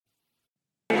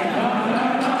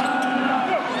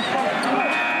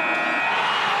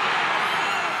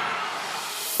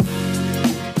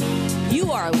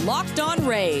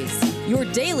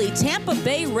daily Tampa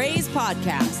Bay Rays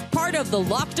podcast, part of the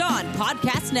Locked On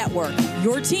Podcast Network,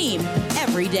 your team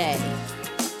every day.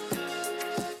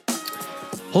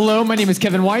 Hello, my name is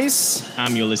Kevin Weiss.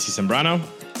 I'm Ulysses Sembrano,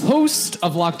 host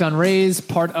of Locked On Rays,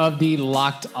 part of the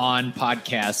Locked On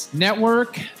Podcast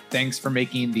Network. Thanks for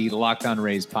making the Locked On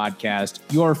Rays podcast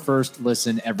your first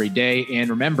listen every day. And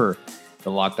remember,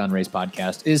 the Locked On Rays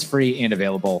podcast is free and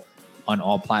available on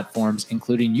all platforms,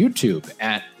 including YouTube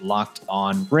at Locked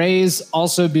On Rays.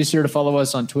 Also, be sure to follow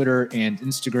us on Twitter and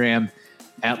Instagram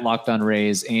at Locked On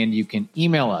Rays. And you can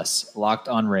email us,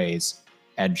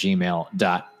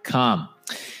 lockedonrays@gmail.com.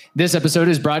 This episode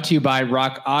is brought to you by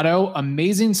Rock Auto.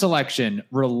 Amazing selection,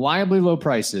 reliably low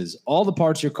prices, all the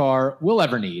parts your car will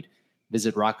ever need.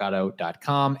 Visit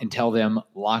rockauto.com and tell them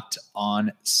Locked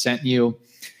On sent you.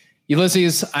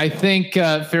 Ulysses, I think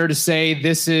fair to say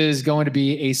this is going to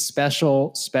be a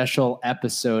special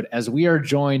episode as we are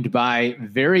joined by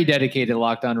very dedicated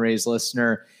Locked On Rays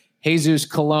listener, Jesus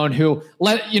Colon, who,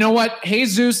 you know what?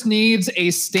 Jesus needs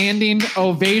a standing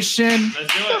ovation.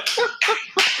 Let's do it.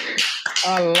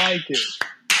 I like it.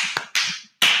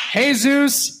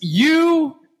 Jesus,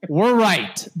 you were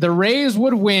right. The Rays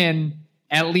would win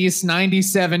at least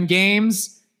 97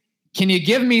 games. Can you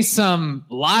give me some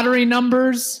lottery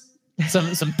numbers?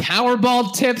 Some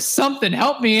Powerball tips, something.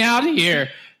 Help me out here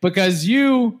because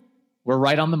you were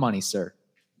right on the money, sir.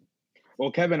 Well,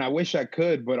 Kevin, I wish I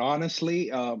could, but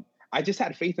honestly, I just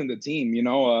had faith in the team,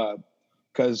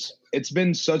 because it's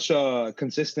been such a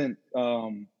consistent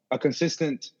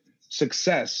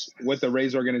success with the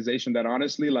Rays organization that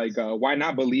honestly, why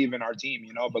not believe in our team?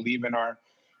 Believe in our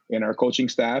coaching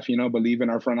staff, believe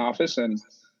in our front office, and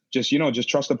just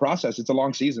trust the process. It's a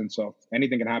long season, so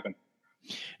anything can happen.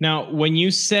 Now, when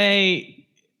you say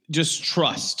just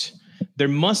trust, there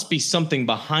must be something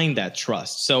behind that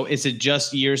trust. So is it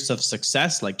just years of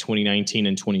success like 2019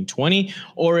 and 2020,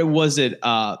 or was it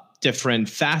different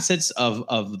facets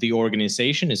of the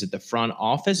organization? Is it the front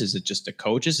office? Is it just the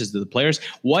coaches? Is it the players?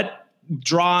 What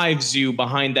drives you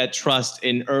behind that trust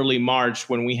in early March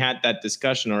when we had that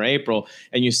discussion, or April,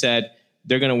 and you said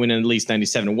they're going to win at least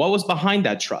 97? What was behind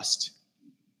that trust?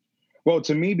 Well,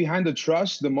 to me, behind the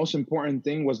trust, the most important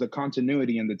thing was the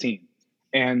continuity in the team,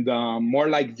 and more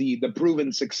like the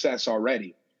proven success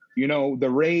already. The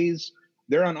Rays,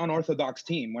 they're an unorthodox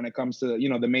team when it comes to,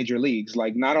 the major leagues.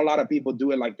 Like, not a lot of people do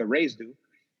it like the Rays do.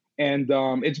 And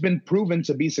it's been proven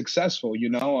to be successful.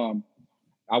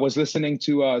 I was listening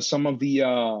to some of the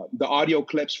audio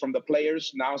clips from the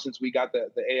players now since we got the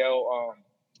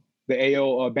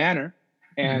AL banner.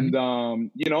 And,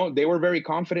 they were very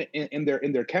confident in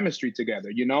their chemistry together.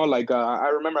 I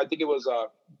remember, I think it was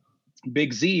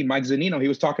Big Z, Mike Zunino. He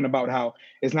was talking about how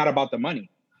it's not about the money,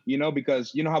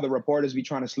 because how the reporters be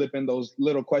trying to slip in those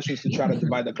little questions to try to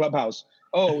divide the clubhouse.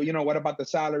 Oh, what about the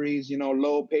salaries,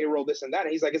 low payroll, this and that.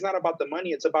 And he's like, it's not about the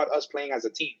money. It's about us playing as a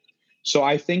team. So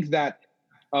I think that,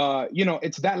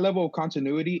 it's that level of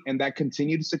continuity and that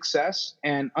continued success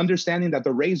and understanding that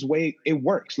the Rays way, it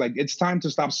works. Like, it's time to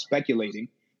stop speculating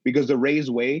because the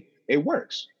Rays way, it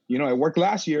works. It worked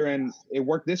last year and it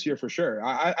worked this year for sure.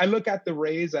 I look at the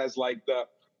Rays as like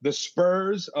the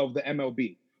Spurs of the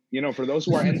MLB. For those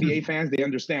who are NBA fans, they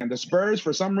understand. The Spurs,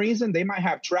 for some reason, they might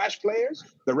have trash players.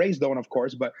 The Rays don't, of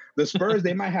course, but the Spurs,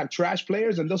 they might have trash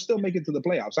players and they'll still make it to the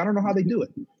playoffs. I don't know how they do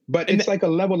it, but it's like a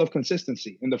level of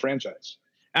consistency in the franchise.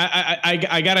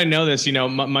 I got to know this.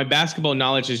 My basketball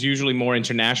knowledge is usually more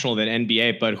international than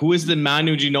NBA, but who is the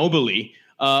Manu Ginobili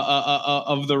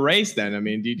of the Rays then? I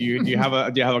mean, do you have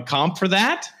a comp for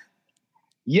that?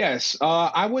 Yes.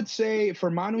 I would say for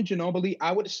Manu Ginobili,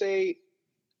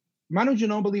 Manu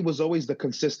Ginobili was always the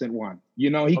consistent one.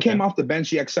 He came off the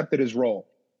bench, he accepted his role,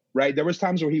 right? There was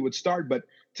times where he would start, but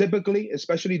typically,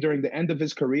 especially during the end of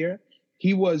his career,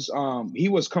 he was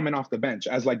coming off the bench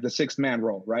as like the sixth man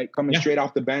role, right? Coming straight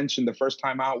off the bench in the first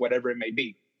time out, whatever it may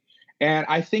be. And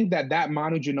I think that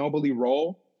Manu Ginobili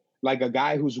role, like a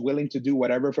guy who's willing to do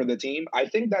whatever for the team, I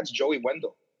think that's Joey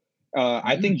Wendell.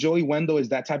 I think Joey Wendell is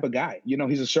that type of guy.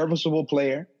 He's a serviceable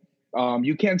player.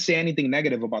 You can't say anything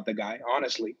negative about the guy,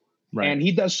 honestly. Right. And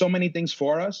he does so many things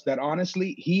for us that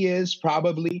honestly, he is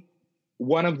probably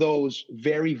one of those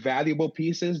very valuable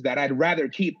pieces that I'd rather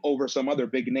keep over some other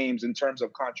big names in terms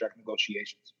of contract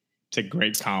negotiations. It's a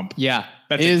great comp. Yeah.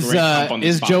 That's a great comp on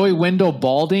the spot. Joey Wendell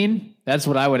balding? That's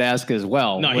what I would ask as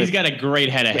well. No, he's got a great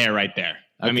head of hair right there.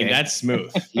 Okay. I mean, that's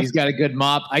smooth. He's got a good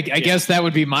mop. I guess that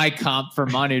would be my comp for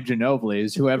Manu Ginobili,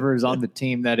 is whoever is on the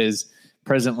team that is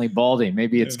presently balding.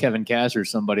 Maybe it's Kevin Cash or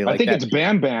somebody like that. I think it's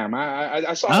Bam Bam.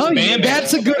 I saw. Oh, Bam.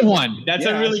 That's a good one. That's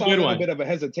a really good one. A bit of a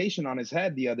hesitation on his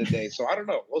head the other day, so I don't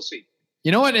know. We'll see.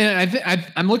 You know what?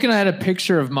 And I'm looking at a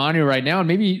picture of Manu right now, and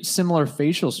maybe similar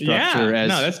facial structure as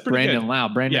that's Brandon good. Lau.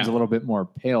 Brandon's a little bit more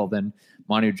pale than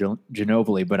Manu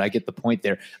Ginobili, but I get the point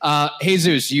there.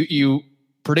 Jesus, you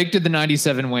predicted the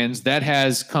 97 wins. That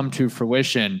has come to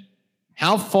fruition.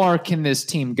 How far can this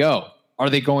team go? Are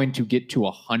they going to get to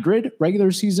 100 regular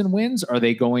season wins? Are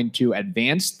they going to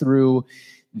advance through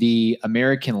the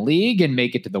American League and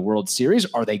make it to the World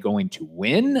Series? Are they going to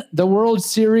win the World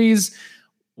Series?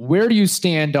 Where do you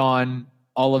stand on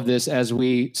all of this as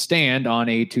we stand on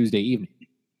a Tuesday evening?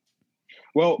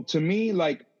 Well, to me,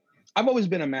 like, I've always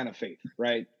been a man of faith,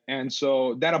 right? And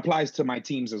so that applies to my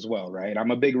teams as well, right?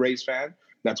 I'm a big Rays fan.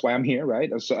 That's why I'm here,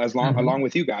 right? Along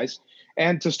with you guys.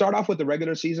 And to start off with the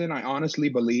regular season, I honestly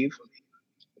believe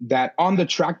that on the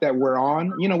track that we're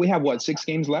on, we have 6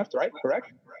 games left, right?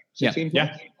 Correct? 6 games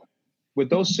left. With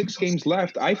those 6 games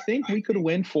left, I think we could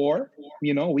win 4.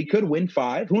 We could win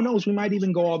 5. Who knows? We might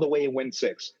even go all the way and win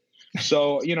 6.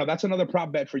 So, that's another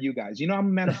prop bet for you guys. I'm a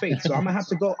man of faith, so I'm gonna have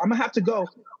to go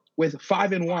with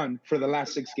 5-1 for the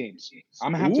last 6 games.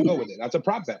 I'm gonna have to go with it. That's a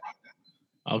prop bet.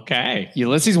 Okay,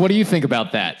 Ulysses, what do you think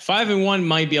about that? 5-1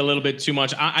 might be a little bit too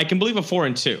much. I can believe a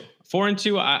 4-2.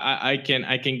 4-2, I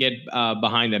can get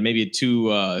behind that. Maybe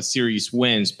 2 series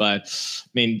wins, but I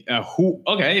mean,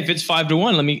 if it's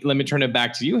 5-1, let me turn it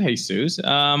back to you, Jesus.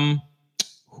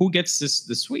 Who gets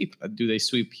the sweep? Do they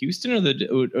sweep Houston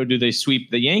or do they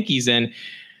sweep the Yankees and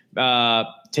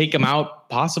take them out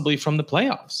possibly from the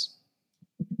playoffs?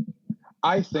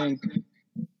 I think.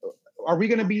 Are we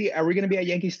gonna be at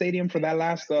Yankee Stadium for that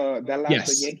last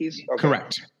yes. Yankees? Okay.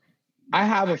 Correct. I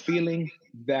have a feeling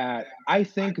that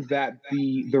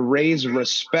the Rays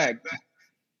respect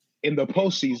in the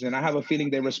postseason. I have a feeling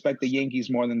they respect the Yankees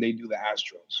more than they do the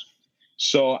Astros.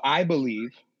 So I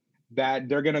believe that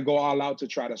they're going to go all out to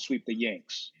try to sweep the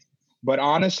Yanks. But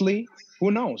honestly,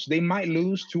 who knows? They might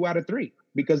lose 2 out of 3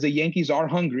 because the Yankees are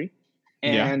hungry.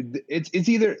 And it's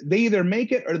either they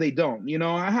make it or they don't.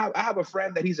 I have a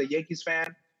friend that he's a Yankees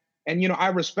fan. And, I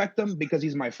respect him because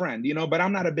he's my friend, but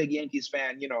I'm not a big Yankees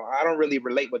fan. I don't really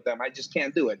relate with them. I just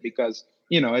can't do it because,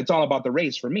 it's all about the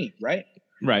Rays for me. Right.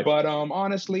 Right. But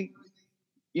honestly,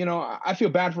 I feel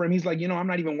bad for him. He's like, I'm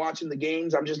not even watching the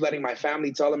games. I'm just letting my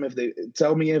family tell me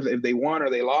if they won or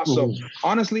they lost. Ooh. So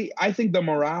honestly, I think the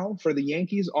morale for the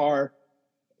Yankees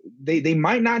they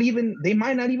might not even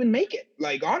make it.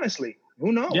 Like, honestly,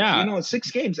 who knows? Yeah.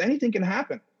 6 games, anything can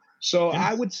happen. So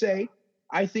I would say,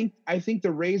 I think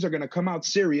the Rays are going to come out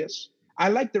serious. I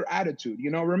like their attitude.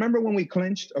 Remember when we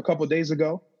clinched a couple of days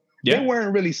ago? Yeah. They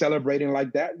weren't really celebrating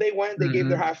like that. They went, they gave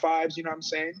their high fives. You know what I'm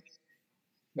saying?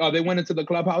 They went into the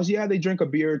clubhouse. Yeah, they drank a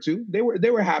beer or 2. They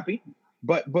were happy.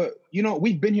 But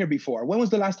we've been here before. When was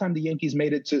the last time the Yankees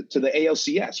made it to the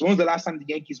ALCS? When was the last time the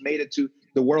Yankees made it to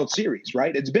the World Series?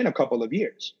 Right? It's been a couple of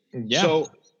years. Yeah.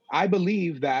 So I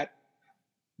believe that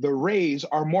the Rays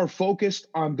are more focused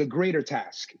on the greater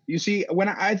task. You see, when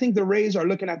I think the Rays are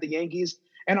looking at the Yankees,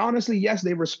 and honestly, yes,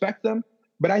 they respect them,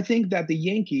 but I think that the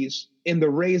Yankees, in the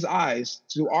Rays' eyes,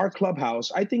 to our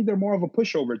clubhouse, I think they're more of a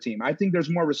pushover team. I think there's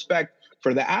more respect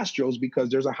for the Astros because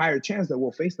there's a higher chance that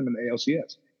we'll face them in the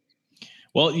ALCS.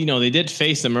 Well, they did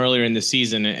face them earlier in the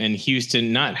season, and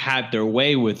Houston not had their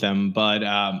way with them, but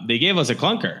they gave us a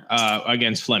clunker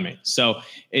against Fleming. So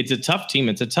it's a tough team.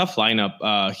 It's a tough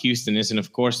lineup. Houston is, and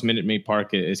of course, Minute Maid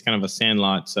Park is kind of a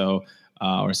sandlot, so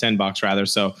or sandbox rather.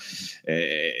 So,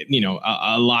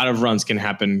 a lot of runs can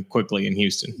happen quickly in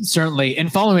Houston. Certainly.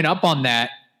 And following up on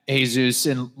that, Jesus,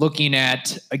 and looking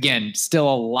at, again,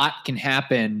 still a lot can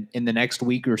happen in the next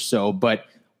week or so, but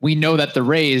we know that the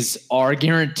Rays are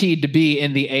guaranteed to be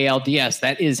in the ALDS.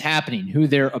 That is happening. Who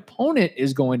their opponent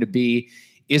is going to be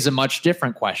is a much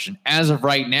different question. As of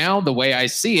right now, the way I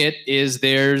see it is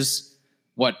there's,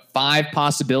 5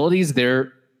 possibilities?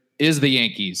 There is the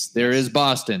Yankees. There is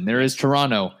Boston. There is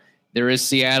Toronto. There is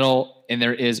Seattle. And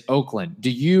there is Oakland. Do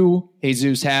you,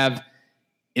 Jesus,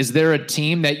 is there a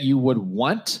team that you would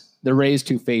want the Rays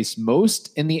to face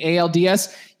most in the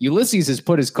ALDS? Ulysses has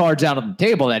put his cards out on the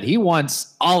table that he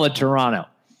wants all of Toronto.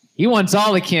 He wants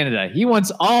all of Canada. He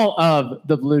wants all of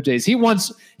the Blue Jays. He wants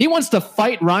to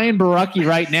fight Ryan Borucki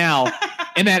right now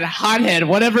in that hothead,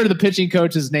 whatever the pitching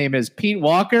coach's name is, Pete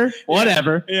Walker,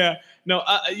 whatever. Yeah. No,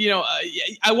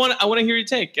 I want to hear your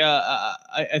take.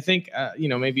 I think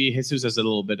maybe Jesus has a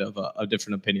little bit of a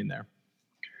different opinion there.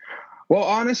 Well,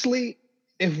 honestly,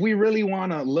 if we really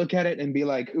want to look at it and be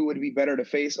like, who would be better to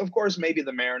face? Of course, maybe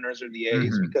the Mariners or the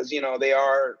A's because,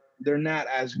 they're not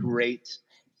as great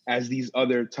as these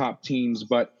other top teams.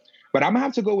 But I'm going to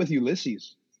have to go with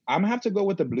Ulysses. I'm going to have to go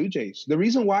with the Blue Jays. The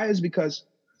reason why is because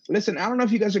Listen, I don't know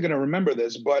if you guys are going to remember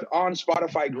this, but on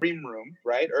Spotify Green Room,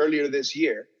 right, earlier this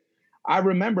year, I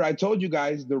remember I told you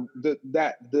guys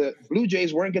that the Blue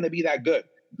Jays weren't going to be that good.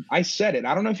 I said it.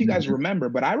 I don't know if you guys remember,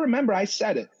 but I remember I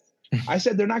said it. I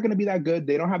said they're not going to be that good.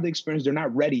 They don't have the experience. They're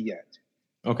not ready yet.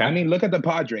 Okay. I mean, look at the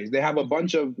Padres. They have a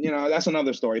bunch of, that's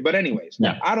another story. But anyways,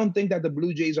 I don't think that the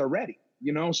Blue Jays are ready,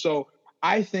 So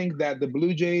I think that the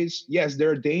Blue Jays, yes,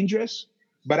 they're dangerous,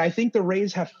 but I think the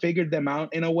Rays have figured them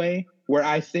out in a way where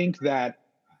I think that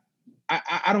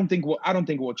I don't think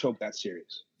we'll choke that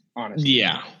series. Honestly.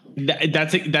 Yeah,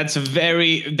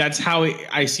 that's how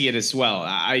I see it as well.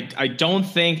 I don't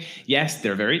think, yes,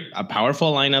 they're a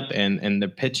powerful lineup and the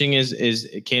pitching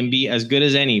can be as good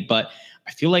as any, but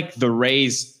I feel like the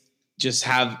Rays just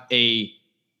have a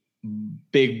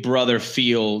big brother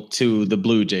feel to the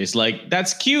Blue Jays. Like,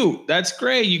 that's cute. That's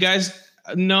great. You guys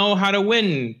know how to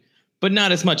win, but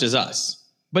not as much as us.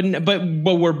 But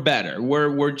we're better.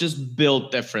 We're just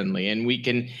built differently, and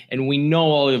we know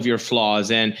all of your flaws,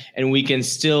 and we can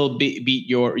still beat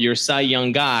your Cy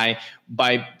Young guy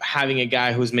by having a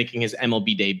guy who's making his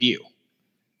MLB debut.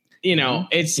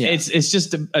 It's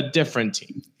just a different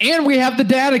team. And we have the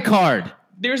data card.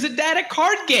 There's a data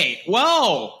card gate.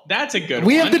 Whoa, that's a good one.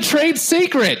 We have the trade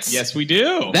secrets. Yes, we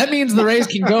do. That means the Rays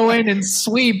can go in and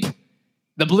sweep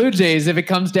the Blue Jays if it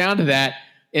comes down to that.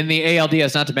 In the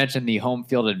ALDS, not to mention the home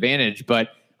field advantage, but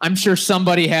I'm sure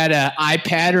somebody had an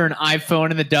iPad or an iPhone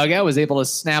in the dugout, was able to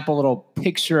snap a little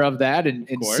picture of that and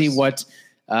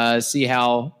see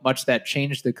how much that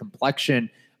changed the complexion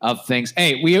of things.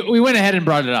 Hey, we went ahead and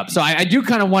brought it up. So I do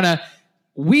kind of want to,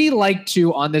 we like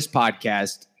to, on this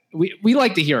podcast, we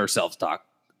like to hear ourselves talk,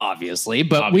 obviously,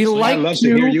 but we like I love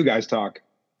to hear you guys talk.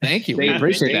 Thank you. We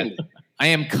appreciate that. I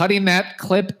am cutting that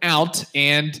clip out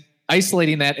and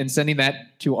isolating that and sending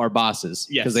that to our bosses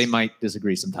because they might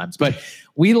disagree sometimes. But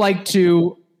we like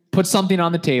to put something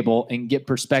on the table and get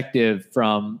perspective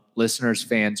from listeners,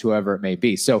 fans, whoever it may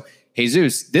be. So,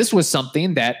 Jesus, this was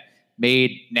something that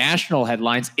made national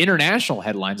headlines, international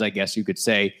headlines, I guess you could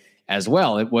say as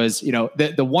well. It was,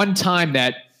 the one time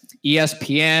that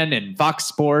ESPN and Fox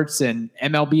Sports and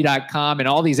MLB.com and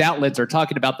all these outlets are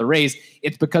talking about the Rays,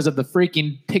 it's because of the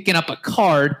freaking picking up a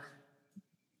card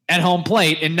at home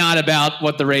plate and not about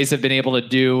what the Rays have been able to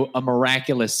do, a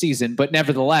miraculous season. But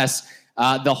nevertheless,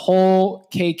 the whole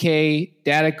KK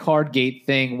data card gate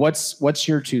thing, what's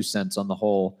your 2 cents on the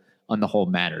whole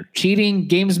matter? Cheating,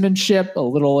 gamesmanship, a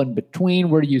little in between.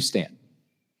 Where do you stand?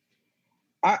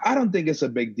 I don't think it's a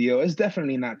big deal. It's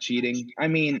definitely not cheating. I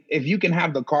mean, if you can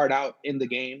have the card out in the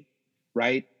game,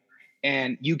 right,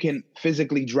 and you can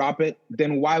physically drop it,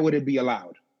 then why would it be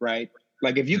allowed, right?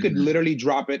 Like, if you could literally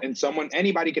drop it and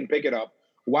anybody can pick it up,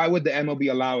 why would the MLB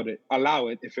allow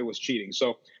it if it was cheating?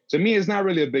 So to me, it's not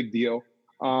really a big deal.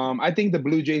 I think the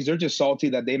Blue Jays, they're just salty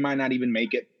that they might not even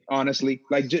make it, honestly.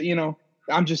 Like,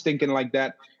 I'm just thinking like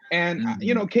that. And,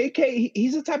 KK,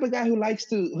 he's the type of guy who likes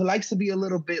to be a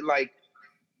little bit like,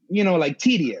 like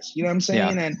tedious. You know what I'm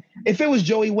saying? Yeah. And if it was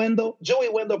Joey Wendell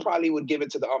probably would give it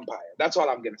to the umpire. That's all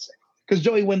I'm going to say. Because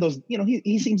Joey Wendell's,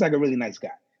 he seems like a really nice guy.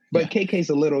 But KK's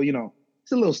a little, he's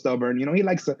a little stubborn, he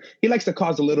likes to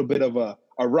cause a little bit of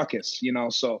a ruckus,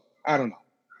 so I don't know.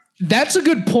 That's a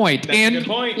good point.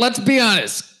 Let's be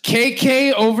honest,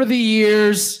 KK over the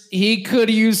years, he could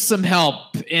use some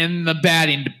help in the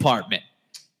batting department.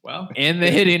 Well, in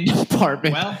the hitting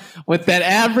department. Well, with that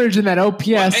average and that OPS.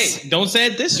 Well, hey, don't say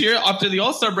it this year. After the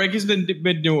All-Star break, he's been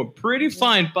doing pretty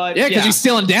fine. But because he's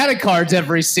stealing data cards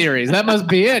every series. That must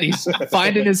be it. He's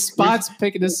finding his spots,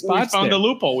 picking his spots. We found the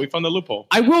loophole.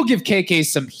 I will give KK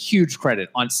some huge credit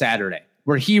on Saturday,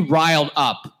 where he riled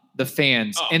up the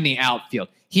fans in the outfield.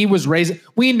 He was raising.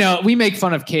 We make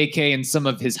fun of KK and some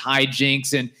of his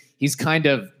hijinks, and he's kind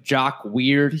of jock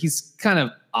weird. He's kind of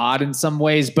odd in some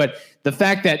ways, but the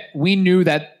fact that we knew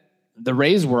that the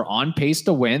Rays were on pace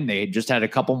to win, they just had a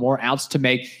couple more outs to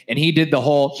make, and he did the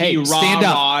whole, stand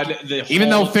up. Even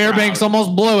though Fairbanks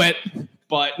almost blew it.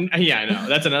 But yeah, no,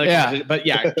 that's another conversation. But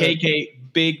yeah,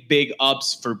 KK, big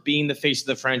ups for being the face of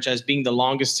the franchise, being the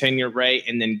longest tenure Ray,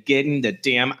 and then getting the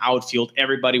damn outfield.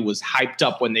 Everybody was hyped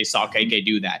up when they saw KK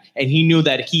do that. And he knew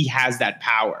that he has that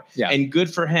power. Yeah. And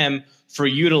good for him for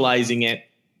utilizing it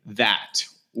that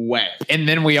way. And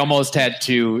then we almost had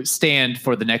to stand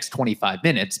for the next 25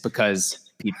 minutes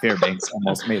because Pete Fairbanks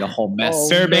almost made a whole mess.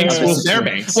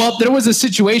 Fairbanks. Well, there was a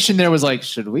situation there was like,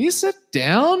 should we sit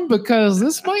down? Because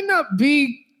this might not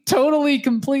be totally,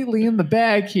 completely in the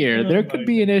bag here. There could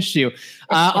be an issue.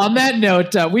 On that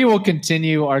note, we will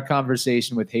continue our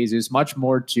conversation with Jesus. Much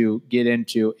more to get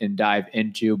into and dive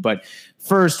into. But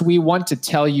first, we want to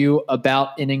tell you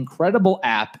about an incredible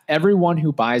app everyone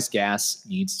who buys gas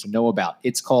needs to know about.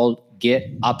 It's called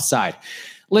Get Upside.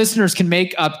 Listeners can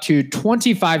make up to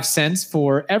 25 cents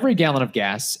for every gallon of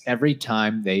gas every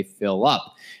time they fill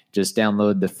up. Just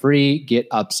download the free Get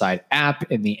Upside app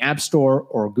in the App Store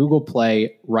or Google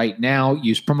Play right now.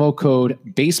 Use promo code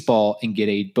BASEBALL and get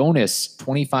a bonus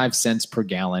 25 cents per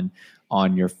gallon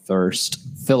on your first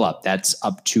fill up. That's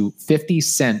up to 50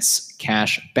 cents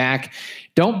cash back.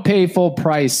 Don't pay full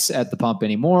price at the pump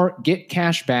anymore. Get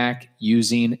cash back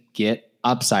using Get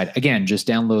Upside. Again, just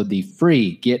download the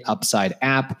free Get Upside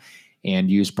app and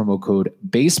use promo code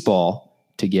BASEBALL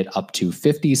to get up to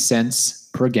 50 cents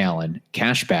per gallon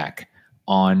cash back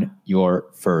on your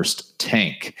first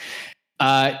tank.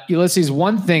 Ulysses,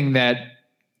 one thing that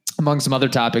among some other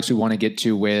topics we want to get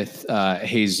to with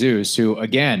Jesus, who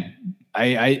again,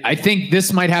 I think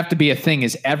this might have to be a thing,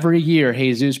 is every year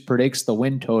Jesus predicts the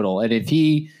win total. And if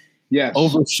he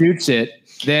overshoots it,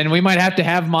 then we might have to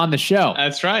have him on the show.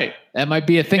 That's right. That might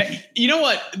be a thing. You know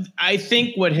what? I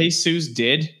think what Jesus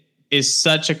did is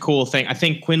such a cool thing. I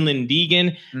think Quinlan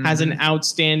Deegan has an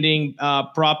outstanding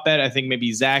prop bet. I think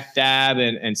maybe Zach Dabb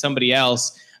and somebody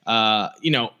else.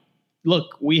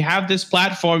 Look, we have this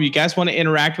platform. You guys want to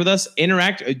interact with us?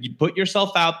 Interact. You put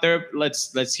yourself out there.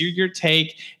 Let's hear your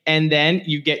take, and then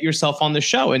you get yourself on the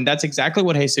show. And that's exactly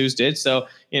what Jesus did. So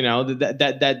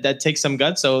that takes some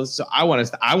guts. So I want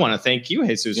to thank you,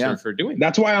 Jesus, for doing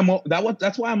that.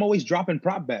 That's why I'm always dropping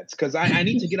prop bets, because I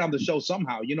need to get on the show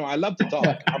somehow. I love to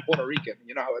talk. I'm Puerto Rican.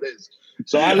 You know how it is.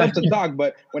 So I love to talk,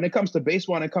 but when it comes to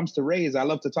baseball and it comes to Rays, I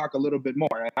love to talk a little bit more.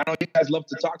 And I know you guys love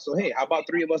to talk. So hey, how about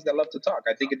three of us that love to talk?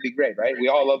 I think it'd be great, right? We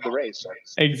all love the Rays. So.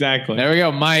 Exactly. There we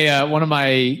go. My one of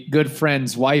my good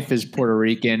friends' wife is Puerto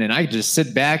Rican, and I just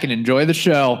sit back and enjoy the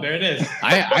show. There it is.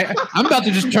 I'm about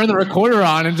to just turn the recorder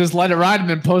on and just let it ride and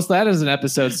then post that as an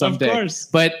episode someday. Of course.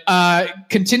 But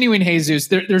continuing, Jesus,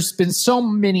 there's been so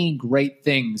many great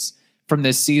things from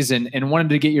this season, and wanted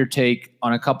to get your take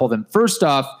on a couple of them. First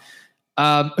off,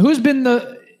 who's been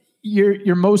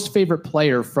your most favorite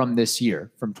player from this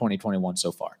year, from 2021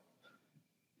 so far?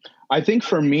 I think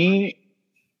for me,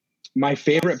 my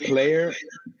favorite player,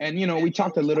 and we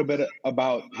talked a little bit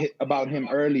about him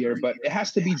earlier, but it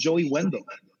has to be Joey Wendle.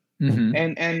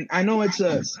 Mm-hmm. And I know it's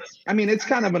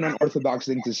kind of an unorthodox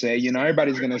thing to say.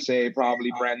 Everybody's going to say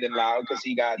probably Brandon Lowe because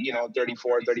he got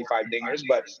 34, 35 dingers,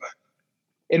 but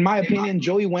in my opinion,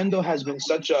 Joey Wendle has been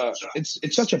such a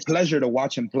pleasure to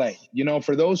watch him play.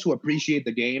 For those who appreciate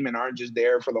the game and aren't just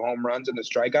there for the home runs and the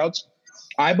strikeouts,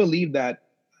 I believe that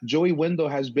Joey Wendle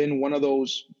has been one of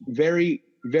those very,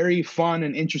 very fun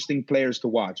and interesting players to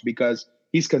watch because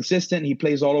he's consistent. He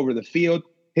plays all over the field.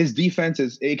 His defense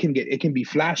it can be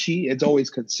flashy. It's always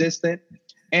consistent.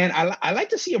 And I like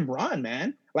to see him run,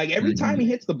 man. Like every time he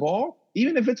hits the ball,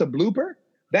 even if it's a blooper,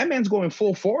 that man's going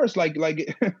full force. Like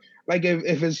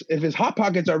if his hot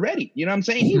pockets are ready, you know what I'm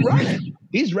saying? He's running.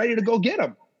 He's ready to go get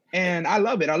them. And I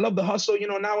love it. I love the hustle.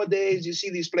 Nowadays you see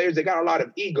these players, they got a lot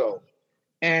of ego.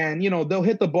 And, they'll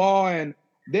hit the ball and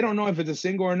they don't know if it's a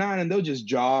single or not, and they'll just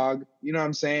jog. You know what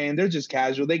I'm saying? They're just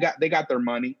casual. They got their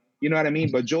money. You know what I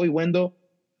mean? But Joey Wendle,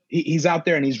 he's out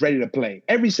there and he's ready to play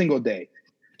every single day.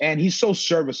 And he's so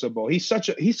serviceable. He's such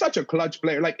a clutch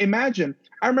player. Like imagine,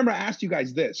 I remember I asked you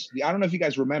guys this. I don't know if you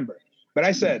guys remember, but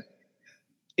I said,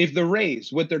 if the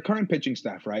Rays with their current pitching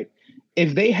staff, right,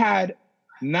 if they had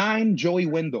 9 Joey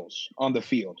Wendles on the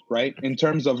field, right, in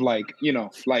terms of like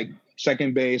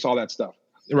second base, all that stuff,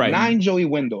 right, 9 Joey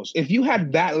Wendles. If you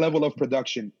had that level of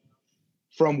production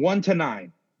from 1 to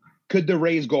 9, could the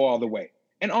Rays go all the way?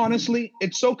 And honestly,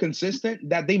 it's so consistent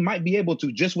that they might be able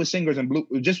to just with singles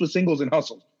and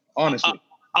hustles. Honestly,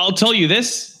 I'll tell you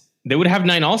this: they would have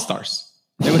 9 All-Stars.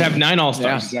 They would have 9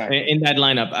 All-Stars in that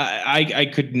lineup. I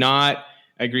could not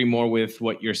agree more with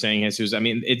what you're saying, Jesus. I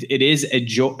mean, it is a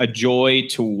joy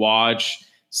to watch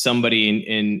somebody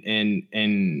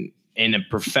in a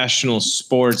professional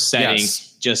sports setting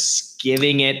just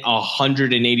giving it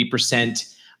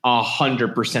 180%,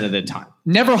 100% of the time.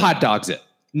 Never hot dogs it.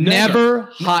 Never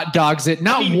hot dogs it.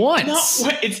 Not once.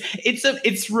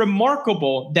 It's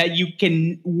remarkable that you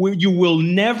will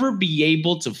never be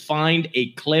able to find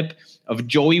a clip of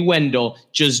Joey Wendle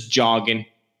just jogging,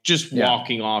 just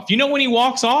walking off. You know when he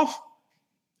walks off?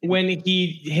 When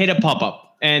he hit a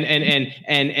pop-up and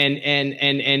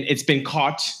it's been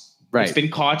caught. Right. It's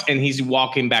been caught and he's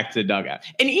walking back to the dugout.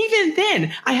 And even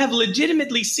then, I have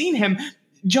legitimately seen him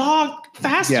jog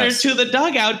faster Yes. to the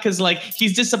dugout because like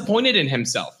he's disappointed in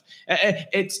himself.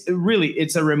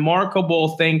 It's a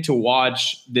remarkable thing to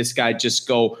watch this guy just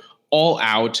go all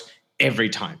out every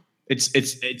time.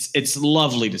 It's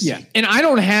lovely to see. Yeah. And I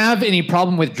don't have any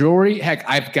problem with jewelry. Heck,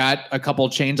 I've got a couple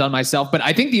chains on myself, but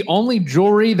I think the only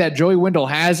jewelry that Joey Wendle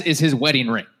has is his wedding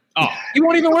ring. Oh, He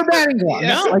won't even wear batting gloves.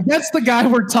 No. Like, that's the guy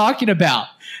we're talking about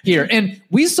here. And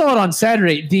we saw it on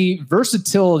Saturday, the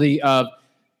versatility of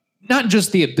not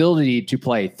just the ability to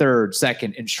play third,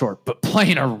 second, and short, but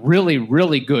playing a really,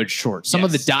 really good short. Some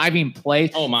of the diving play,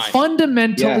 Oh my.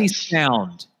 fundamentally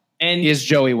sound and is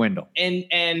Joey Wendle.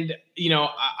 and you know,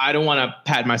 I don't want to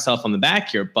pat myself on the back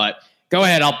here, but Go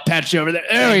ahead, I'll pat you over there.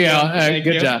 There we go. Thank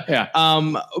Good you. job. Yeah.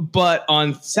 But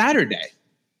on Saturday,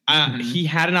 he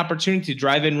had an opportunity to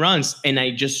drive in runs, and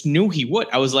I just knew he would.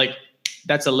 I was like,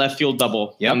 that's a left field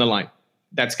double on the line.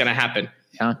 That's going to happen.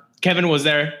 Yeah. Kevin was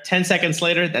there 10 seconds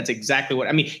later. That's exactly what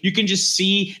I mean. You can just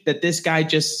see that this guy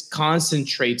just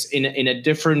concentrates in a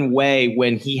different way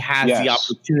when he has the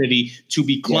opportunity to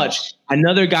be clutch. Yes.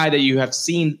 Another guy that you have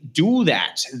seen do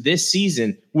that this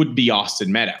season would be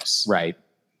Austin Meadows. Right.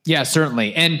 Yeah,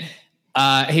 certainly. And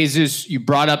Jesus, you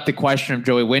brought up the question of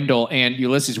Joey Wendle, and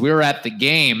Ulysses, we were at the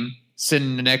game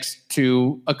sitting next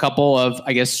to a couple of,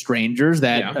 I guess, strangers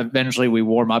that eventually we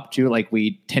warm up to like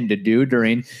we tend to do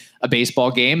during a baseball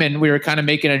game. And we were kind of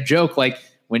making a joke, like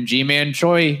when G-Man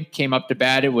Choi came up to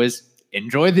bat, it was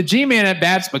enjoy the G-Man at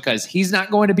bats because he's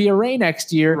not going to be a Ray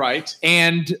next year. Right.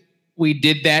 And we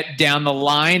did that down the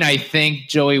line. I think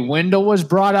Joey Wendle was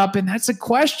brought up, and that's a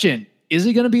question. Is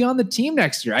he going to be on the team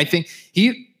next year? I think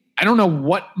I don't know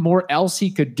what more else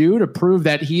he could do to prove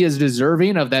that he is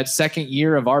deserving of that second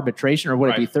year of arbitration, or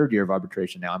would it be third year of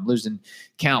arbitration now? I'm losing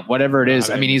count, whatever it is.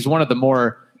 I mean, he's one of the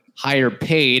more higher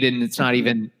paid, and it's not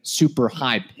even super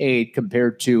high paid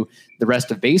compared to the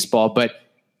rest of baseball. But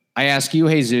I ask you,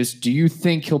 Jesus, do you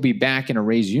think he'll be back in a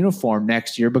Rays uniform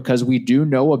next year? Because we do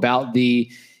know about the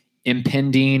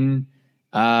impending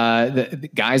the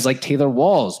guys like Taylor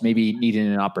Walls maybe needing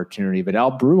an opportunity, but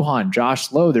Al Brujan, Josh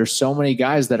Lowe, there's so many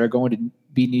guys that are going to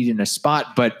be needing a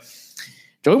spot. But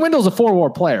Joey Wendle's a 4-WAR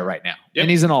player right now, and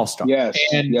he's an all-star. Yes,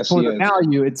 and yes, for he the is.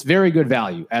 value, it's very good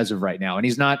value as of right now. And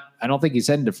he's not. I don't think he's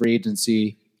heading to free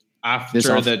agency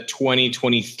After the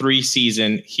 2023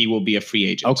 season, he will be a free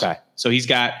agent. Okay, so he's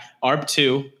got ARB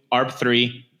 2, ARB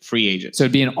 3, free agent. So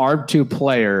it'd be an ARB 2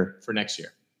 player for next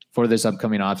year for this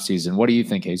upcoming offseason. What do you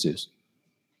think, Jesus?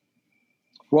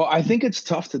 Well, I think it's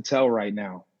tough to tell right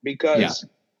now because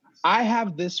I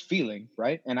have this feeling,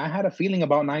 right? And I had a feeling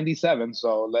about 97.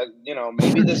 So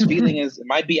maybe this feeling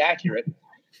might be accurate,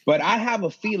 but I have a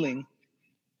feeling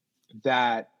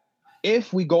that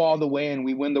if we go all the way and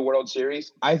we win the World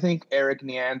Series, I think Eric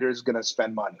Neander is going to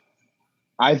spend money.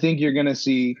 I think you're going to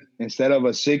see, instead of a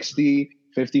 $60,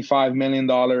 $55 million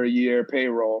a year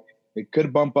payroll, it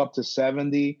could bump up to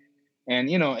 70. And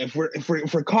if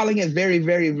we're calling it very,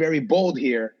 very, very bold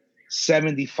here,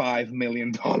 $75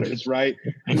 million, right?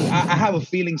 I have a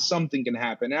feeling something can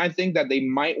happen, and I think that they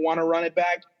might want to run it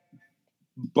back,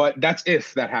 but that's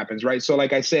if that happens, right? So,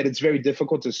 like I said, it's very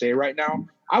difficult to say right now.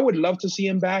 I would love to see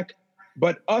him back,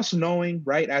 but us knowing,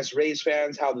 right, as Rays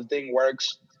fans, how the thing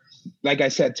works, like I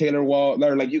said, Taylor Walls,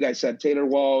 or like you guys said, Taylor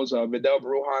Walls, Vidal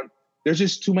Brujan. There's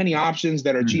just too many options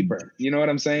that are cheaper. You know what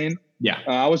I'm saying? Yeah.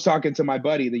 I was talking to my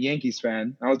buddy, the Yankees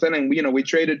fan. I was telling him, we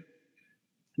traded,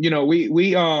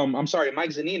 I'm sorry, Mike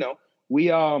Zunino. We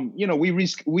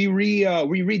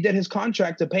redid his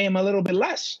contract to pay him a little bit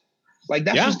less. Like,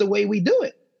 that's just the way we do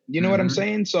it. You know what I'm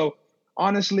saying? So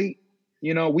honestly,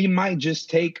 we might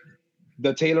just take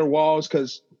the Taylor Walls,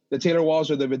 because the Taylor Walls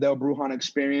or the Vidal Brujan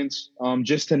experience,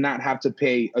 just to not have to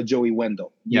pay a Joey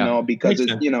Wendle, because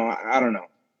I don't know.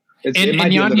 And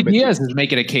Yandy Diaz is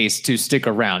making a case to stick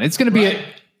around. It's going to be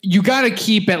you got to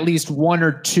keep at least one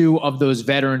or two of those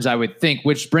veterans, I would think,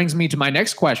 which brings me to my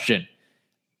next question.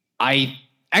 I'm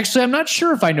not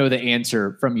sure if I know the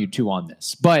answer from you two on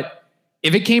this, but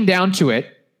if it came down to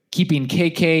it, keeping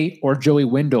KK or Joey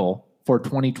Wendle for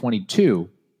 2022,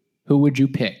 who would you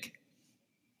pick?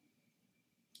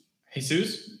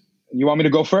 Jesus? You want me to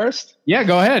go first? Yeah,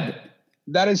 go ahead.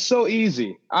 That is so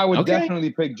easy. I would definitely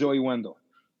pick Joey Wendle.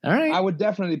 All right. I would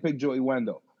definitely pick Joey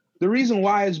Wendle. The reason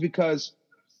why is because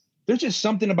there's just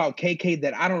something about KK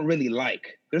that I don't really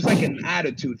like. There's like an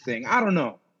attitude thing. I don't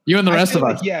know. You and the rest of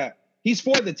us. Yeah, he's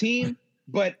for the team,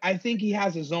 but I think he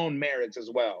has his own merits as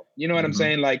well. You know what I'm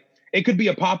saying? Like, it could be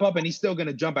a pop-up and he's still going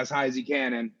to jump as high as he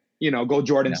can and, go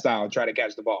Jordan style, try to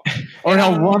catch the ball. Or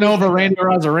he'll run over Randy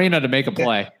Rosarena to make a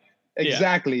play.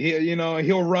 Exactly.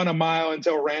 He'll run a mile and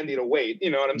tell Randy to wait.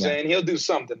 You know what I'm saying? He'll do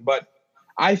something. But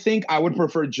I think I would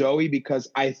prefer Joey because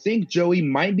I think Joey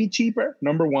might be cheaper,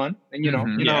 number one. And you know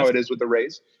how it is with the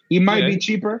Rays. He might be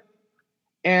cheaper.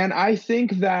 And I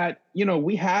think that,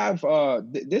 we have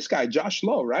this guy, Josh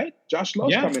Lowe, right? Josh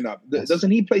Lowe's coming up.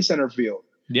 Doesn't he play center field?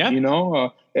 Yeah.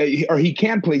 Or he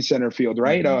can play center field,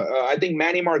 right? I think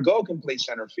Manny Margot can play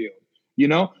center field,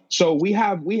 So we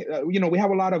have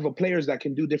a lot of players that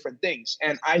can do different things.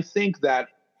 And I think that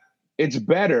it's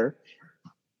better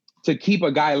to keep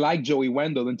a guy like Joey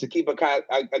Wendell than to keep a guy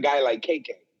like KK.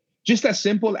 Just as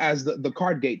simple as the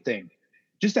card gate thing.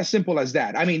 Just as simple as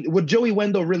that. I mean, would Joey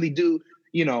Wendell really do,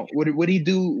 would he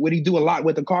do a lot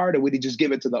with the card, or would he just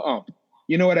give it to the ump?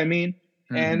 You know what I mean?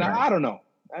 And I don't know.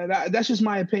 That's just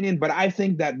my opinion. But I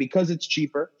think that because it's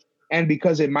cheaper and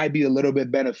because it might be a little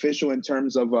bit beneficial in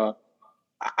terms of,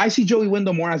 I see Joey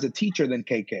Wendell more as a teacher than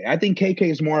KK. I think KK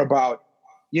is more about,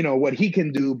 what he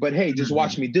can do, but hey, just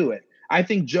watch me do it. I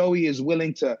think Joey is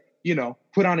willing to,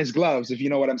 put on his gloves, if you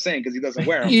know what I'm saying, because he doesn't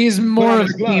wear them. He's more of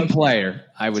a team player,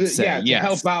 I would say. To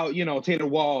help out, Taylor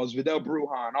Walls, Vidal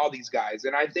Brujan, all these guys.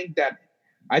 And I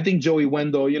think Joey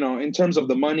Wendell, in terms of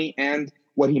the money and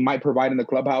what he might provide in the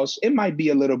clubhouse, it might be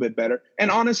a little bit better.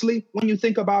 And honestly, when you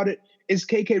think about it, is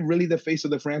KK really the face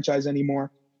of the franchise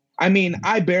anymore? I mean,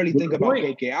 I barely think about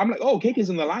KK. I'm like, oh, KK's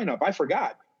in the lineup. I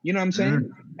forgot. You know what I'm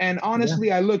saying? And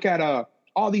honestly, I look at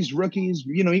all these rookies.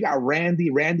 You got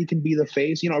Randy. Randy can be the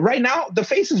face. Right now, the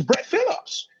face is Brett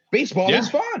Phillips. Baseball is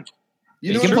fun.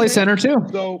 He can play center too.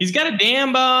 So, he's got a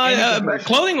damn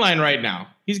clothing line right now.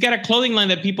 He's got a clothing line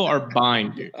that people are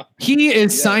buying, dude. He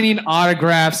is signing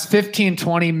autographs 15,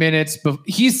 20 minutes. But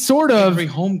he's sort of every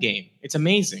home game. It's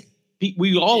amazing.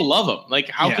 We all love him. Like,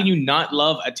 how can you not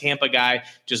love a Tampa guy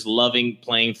just loving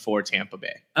playing for Tampa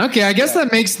Bay? Okay, I guess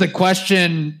that makes the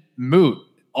question moot,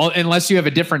 unless you have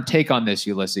a different take on this,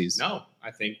 Ulysses. No, I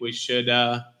think we should,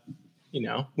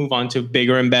 move on to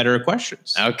bigger and better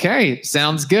questions. Okay,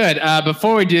 sounds good.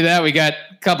 Before we do that, we got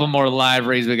a couple more live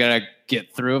reads we got to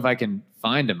get through if I can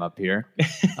find them up here.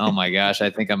 Oh my gosh, I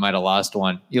think I might have lost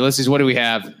one. Ulysses, what do we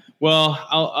have? Well,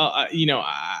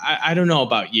 I don't know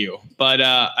about you, but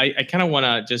I kind of want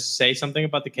to just say something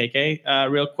about the KK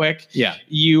real quick. Yeah.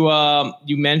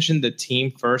 You mentioned the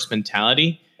team first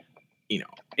mentality.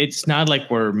 It's not like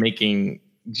we're making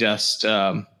just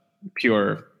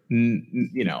pure,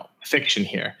 fiction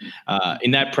here.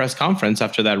 In that press conference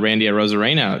after that Randy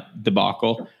Arozarena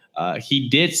debacle, he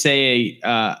did say,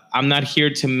 I'm not here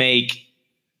to make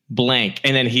blank.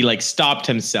 And then he stopped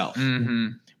himself. Mm-hmm.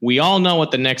 We all know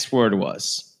what the next word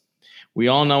was. We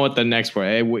all know what the next word.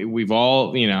 Hey, we've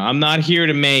all, I'm not here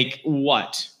to make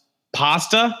what?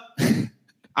 Pasta?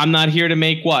 I'm not here to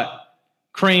make what?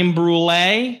 Creme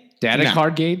brulee? Data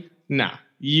card gate? No.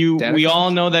 We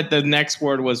all know that the next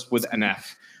word was with an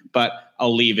F, but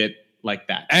I'll leave it like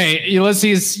that. Hey,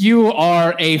 Ulysses, you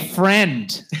are a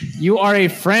friend. You are a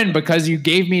friend because you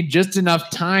gave me just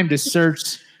enough time to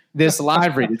search this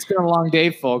live read. It's been a long day,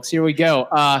 folks. Here we go.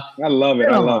 I love it.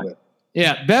 I love it.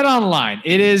 Yeah, Bet Online.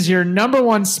 It is your number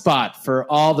one spot for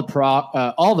all the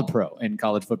pro and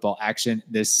college football action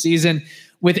this season.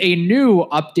 With a new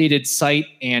updated site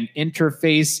and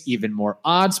interface, even more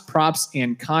odds, props,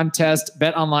 and contests,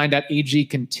 BetOnline.ag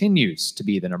continues to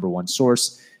be the number one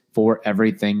source for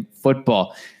everything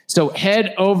football. So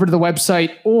head over to the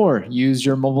website or use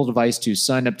your mobile device to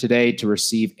sign up today to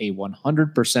receive a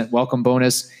 100% welcome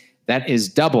bonus. That is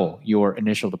double your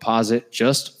initial deposit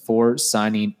just for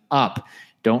signing up.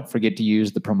 Don't forget to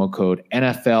use the promo code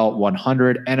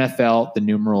NFL100, NFL, the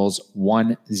numerals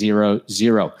 100.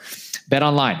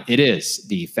 BetOnline, it is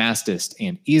the fastest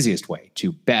and easiest way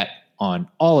to bet on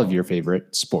all of your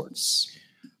favorite sports.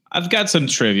 I've got some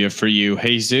trivia for you,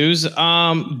 Jesus.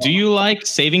 Do you like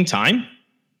saving time?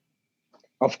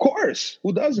 Of course.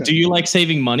 Who doesn't? Do you like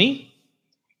saving money?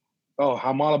 Oh,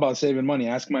 I'm all about saving money.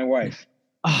 Ask my wife.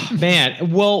 Oh,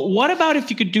 man. Well, what about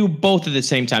if you could do both at the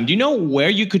same time? Do you know where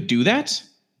you could do that?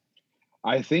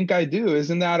 I think I do.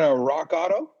 Isn't that a Rock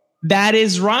Auto? That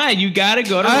is right. You got to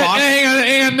go to Rock.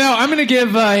 Hang on. No, I'm going to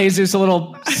give Jesus a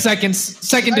little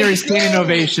secondary standing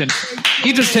ovation.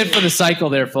 He just hit for the cycle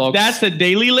there, folks. That's the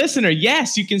daily listener.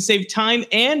 Yes, you can save time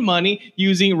and money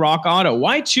using Rock Auto.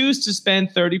 Why choose to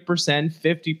spend 30%,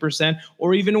 50%,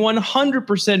 or even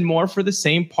 100% more for the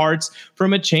same parts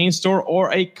from a chain store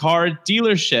or a car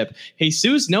dealership?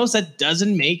 Jesus knows that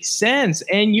doesn't make sense,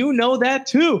 and you know that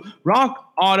too. Rock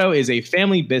Auto is a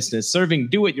family business serving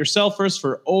do-it-yourselfers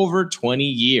for over 20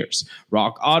 years.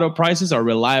 Rock Auto prices are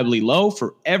reliably low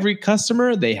for every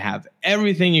customer. They have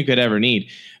everything you could ever need.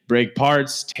 Brake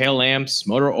parts, tail lamps,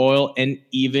 motor oil, and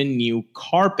even new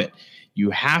carpet. You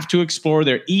have to explore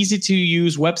their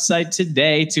easy-to-use website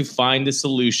today to find the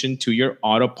solution to your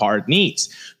auto part needs.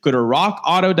 Go to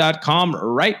rockauto.com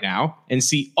right now and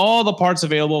see all the parts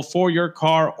available for your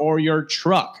car or your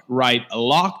truck. Right,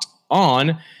 Locked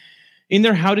On in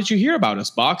their How Did You Hear About Us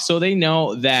box, so they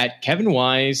know that Kevin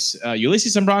Wise,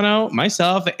 Ulysses Zambrano,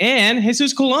 myself, and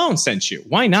Jesus Colon sent you.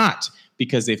 Why not?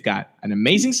 Because they've got an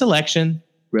amazing selection,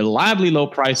 reliably low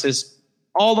prices,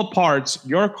 all the parts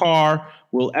your car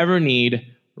will ever need.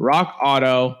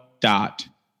 rockauto.com.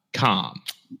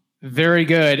 Very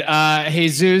good.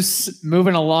 Jesus,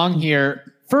 moving along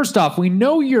here. First off, we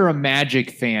know you're a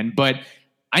Magic fan, but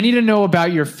I need to know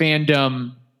about your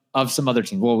fandom of some other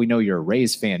teams. Well, we know you're a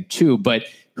Rays fan too, but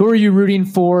who are you rooting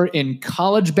for in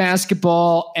college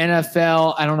basketball,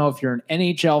 NFL? I don't know if you're an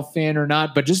NHL fan or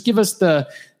not, but just give us the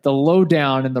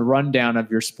lowdown and the rundown of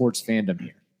your sports fandom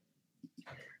here.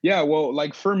 Yeah, well,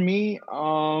 like for me,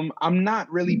 I'm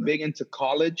not really big into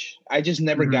college. I just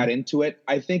never got into it.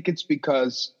 I think it's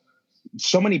because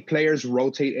so many players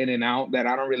rotate in and out that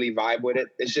I don't really vibe with it.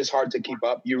 It's just hard to keep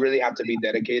up. You really have to be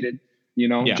dedicated,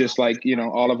 just like,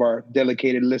 all of our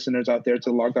dedicated listeners out there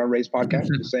to Locked On Rays podcast,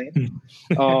 just saying.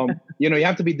 You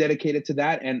have to be dedicated to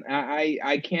that. And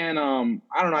I can't,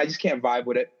 I don't know, I just can't vibe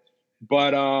with it.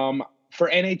 But for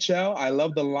NHL, I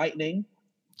love the Lightning.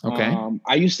 Okay.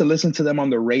 I used to listen to them on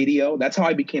the radio. That's how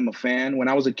I became a fan. When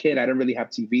I was a kid, I didn't really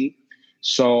have TV.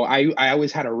 So I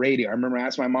always had a radio. I remember I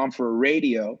asked my mom for a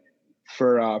radio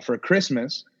for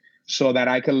Christmas so that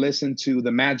I could listen to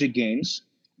the Magic games.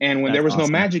 And when there was no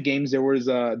Magic games, there was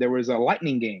a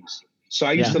Lightning games. So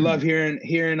I used to love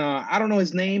hearing I don't know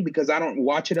his name because I don't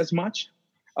watch it as much.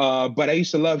 But I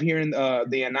used to love hearing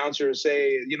the announcer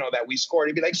say, that we scored.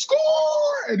 He'd be like, "Score!"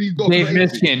 And he'd go Dave crazy.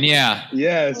 Miskin, yeah.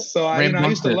 Yes. So I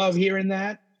used to love hearing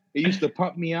that. It used to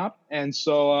pump me up. And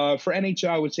so for NHL,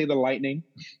 I would say the Lightning.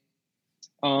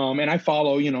 And I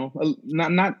follow,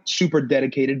 not super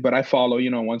dedicated, but I follow,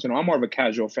 once in a while. I'm more of a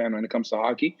casual fan when it comes to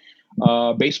hockey.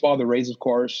 Baseball, the Rays, of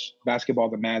course. Basketball,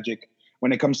 the Magic.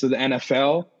 When it comes to the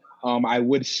NFL, I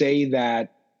would say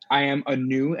that I am a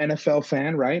new NFL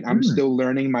fan, right? I'm still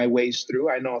learning my ways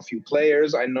through. I know a few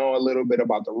players. I know a little bit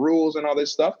about the rules and all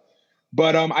this stuff.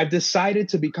 But I've decided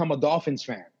to become a Dolphins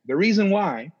fan. The reason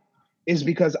why is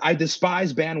because I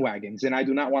despise bandwagons and I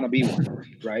do not want to be one,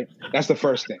 right? That's the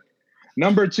first thing.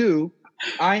 Number two,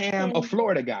 I am a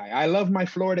Florida guy. I love my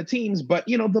Florida teams, but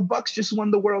the Bucks just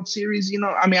won the World Series.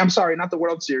 I'm sorry, not the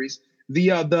World Series,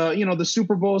 the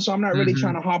Super Bowl. So I'm not really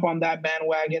trying to hop on that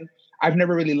bandwagon. I've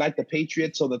never really liked the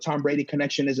Patriots, so the Tom Brady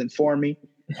connection isn't for me.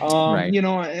 Right.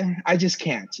 I just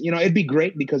can't. It'd be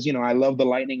great because I love the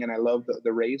Lightning and I love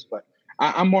the Rays, but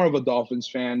I'm more of a Dolphins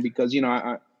fan because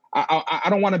I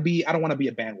don't want to be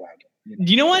a bandwagon.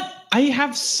 You know what? I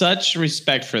have such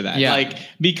respect for that. Yeah.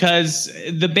 Because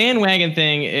the bandwagon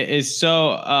thing is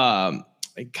so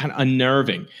kind of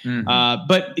unnerving.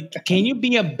 But can you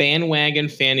be a bandwagon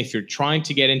fan if you're trying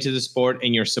to get into the sport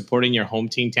and you're supporting your home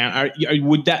team town?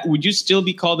 Would you still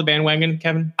be called a bandwagon,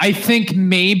 Kevin? I think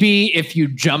maybe if you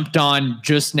jumped on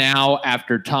just now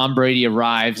after Tom Brady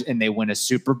arrives and they win a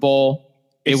Super Bowl,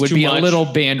 it would be a little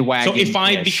bandwagon. So if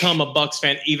I become a Bucks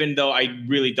fan, even though I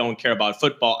really don't care about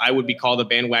football, I would be called a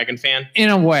bandwagon fan? In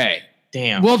a way.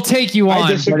 Damn. We'll take you on.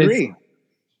 I disagree.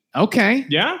 Okay.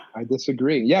 Yeah? I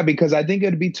disagree. Yeah, because I think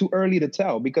it'd be too early to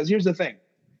tell. Because here's the thing.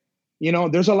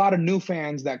 There's a lot of new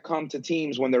fans that come to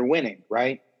teams when they're winning,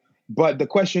 right? But the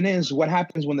question is, what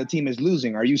happens when the team is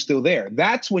losing? Are you still there?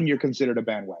 That's when you're considered a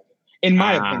bandwagon, in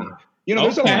my opinion.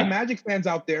 There's a lot of Magic fans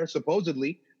out there,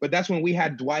 supposedly, but that's when we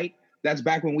had Dwight. That's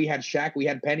back when we had Shaq, we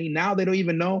had Penny. Now they don't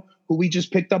even know who we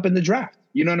just picked up in the draft.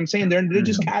 You know what I'm saying? They're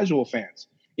just casual fans.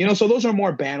 So those are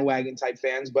more bandwagon type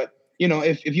fans. But,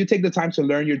 if you take the time to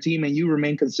learn your team and you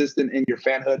remain consistent in your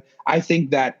fanhood, I think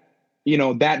that,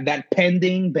 that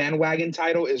pending bandwagon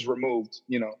title is removed,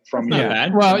 from you.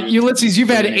 Well, Ulysses, you've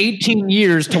had 18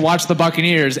 years to watch the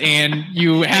Buccaneers and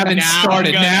you haven't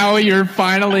started. Now you're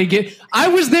finally I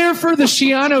was there for the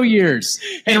Schiano years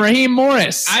and Raheem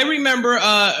Morris. I remember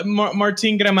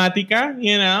Martin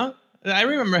Gramatica, I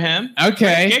remember him.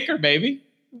 Okay. Kicker, baby.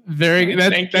 Very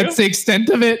that's the extent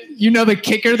of it. The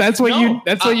kicker. That's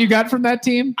what you got from that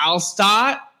team?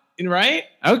 Alstott, right?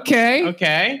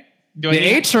 Okay. The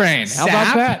A-Train. How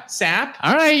about that? Sap.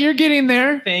 All right, you're getting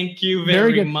there. Thank you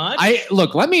very much.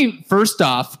 Let me, first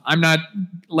off, I'm not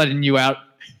letting you out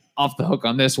off the hook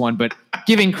on this one, but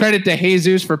giving credit to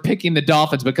Jesus for picking the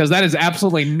Dolphins because that is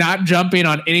absolutely not jumping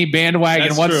on any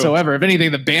bandwagon whatsoever. True. If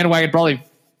anything, the bandwagon probably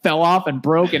fell off and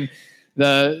broke and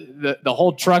the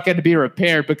whole truck had to be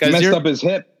repaired because he messed up his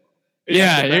hip.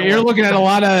 Yeah, you're looking at a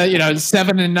lot of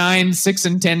 7-9,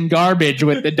 6-10 garbage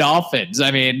with the Dolphins.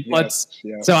 I mean,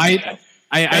 So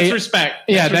that's respect.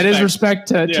 Yeah, that is respect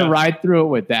to ride through it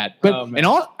with that. But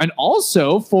and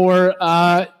also for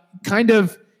kind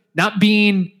of not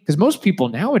being, because most people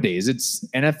nowadays it's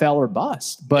NFL or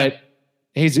bust, but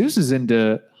Jesus is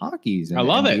into hockey. He's into I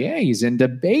love NBA. He's into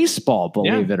baseball,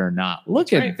 believe it or not.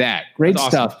 Look at that. Great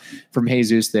stuff from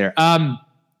Jesus there.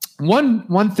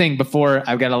 One thing before,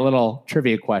 I've got a little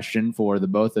trivia question for the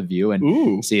both of you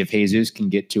and see if Jesus can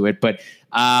get to it. But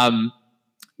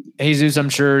Jesus, I'm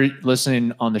sure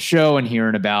listening on the show and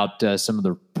hearing about some of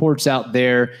the reports out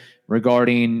there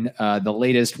regarding the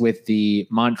latest with the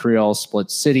Montreal Split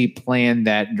City plan,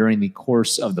 that during the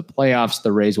course of the playoffs,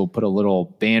 the Rays will put a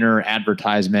little banner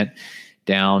advertisement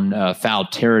down foul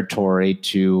territory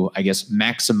to, I guess,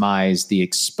 maximize the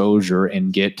exposure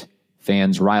and get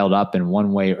fans riled up in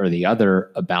one way or the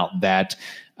other about that.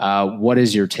 What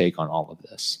is your take on all of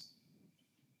this?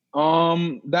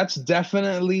 That's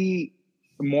definitely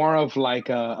more of like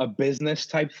a business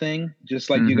type thing, just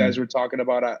like you guys were talking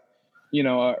about,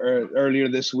 earlier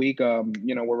this week.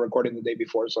 We're recording the day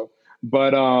before,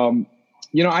 but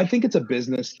I think it's a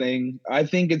business thing. I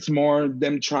think it's more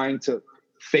them trying to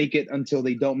fake it until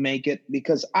they don't make it,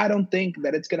 because I don't think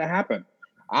that it's going to happen.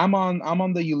 I'm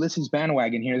on the Ulysses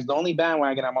bandwagon here. It's the only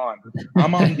bandwagon I'm on.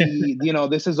 I'm on the,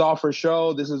 this is all for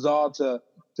show. This is all to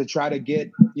try to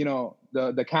get,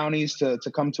 the counties to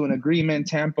come to an agreement,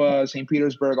 Tampa, St.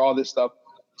 Petersburg, all this stuff.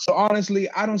 So honestly,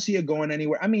 I don't see it going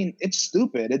anywhere. I mean, it's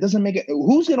stupid. It doesn't make it.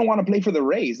 Who's going to want to play for the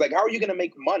Rays? Like, how are you going to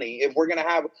make money if we're going to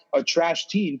have a trash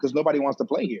team because nobody wants to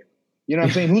play here? You know what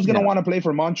I'm saying? Who's going to want to play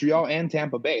for Montreal and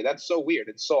Tampa Bay? That's so weird.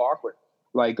 It's so awkward.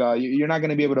 Like, you're not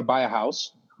going to be able to buy a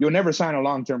house. You'll never sign a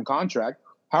long-term contract.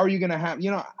 How are you going to have,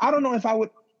 I don't know if I would,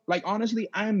 like, honestly,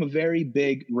 I'm a very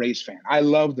big Rays fan. I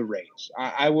love the Rays.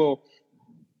 I will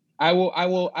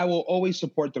always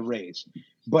support the Rays,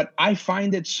 but I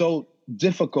find it so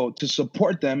difficult to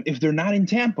support them if they're not in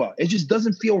Tampa. It just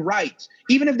doesn't feel right.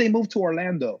 Even if they move to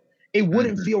Orlando, it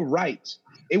wouldn't feel right.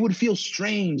 It would feel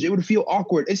strange. It would feel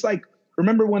awkward. It's like,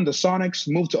 remember when the Sonics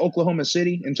moved to Oklahoma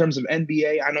City in terms of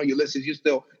NBA? I know Ulysses, you're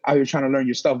still out here trying to learn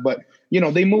your stuff, but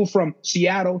they moved from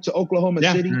Seattle to Oklahoma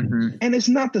City, and it's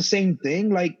not the same thing.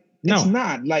 Like, it's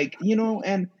not like,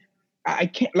 and I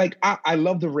can't, like, I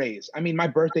love the Rays. I mean, my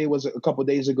birthday was a couple of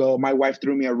days ago. My wife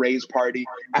threw me a Rays party.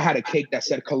 I had a cake that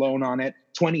said Cologne on it,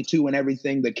 22 and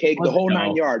everything, the cake, the whole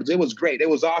 9 yards. It was great. It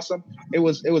was awesome. It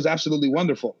was absolutely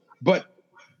wonderful. But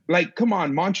like, come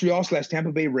on, Montreal /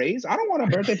 Tampa Bay Rays. I don't want a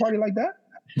birthday party like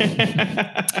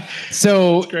that.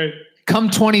 So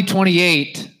come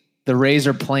 2028, the Rays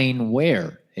are playing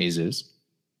where, Jesus?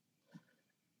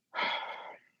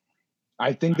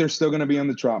 I think they're still going to be on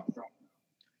the Trop.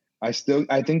 I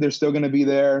think they're still going to be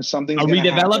there. Something's a going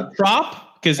to happen. Redeveloped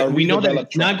Trop, because we know that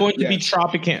it's not going to be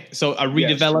Tropicana. So a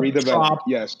redeveloped Trop,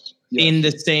 yes. in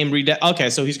the same Okay,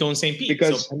 so he's going St. Pete.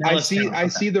 Because I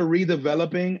see the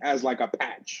redeveloping as like a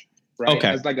patch, right? Okay,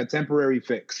 as like a temporary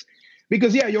fix.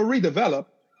 Because you'll redevelop,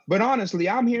 but honestly,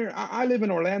 I'm here. I live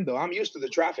in Orlando. I'm used to the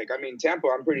traffic. I mean, Tampa,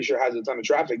 I'm pretty sure has a ton of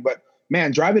traffic, but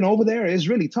man, driving over there is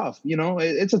really tough.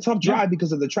 It's a tough drive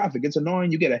because of the traffic. It's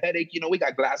annoying. You get a headache. We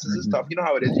got glasses. It's tough. You know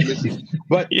how it is, Ulysses.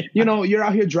 But, you're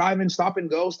out here driving, stop and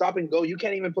go. You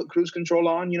can't even put cruise control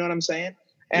on. You know what I'm saying?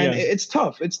 And it's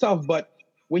tough. It's tough. But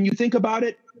when you think about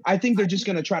it, I think they're just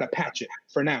going to try to patch it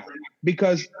for now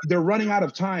because they're running out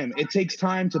of time. It takes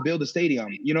time to build a stadium.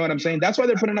 You know what I'm saying? That's why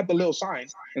they're putting up the little sign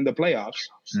in the playoffs.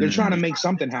 They're trying to make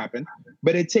something happen,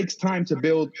 but it takes time to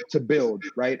build,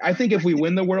 right? I think if we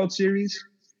win the World Series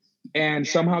and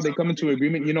somehow they come into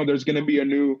agreement, there's going to be a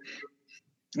new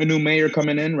mayor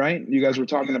coming in, right? You guys were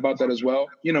talking about that as well.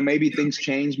 Maybe things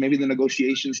change. Maybe the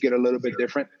negotiations get a little bit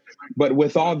different. But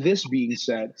with all this being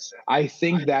said, I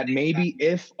think that maybe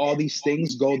if all these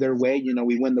things go their way,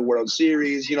 we win the World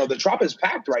Series, the Trop is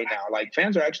packed right now. Like,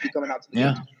 fans are actually coming out to the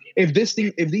games.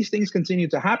 If these things continue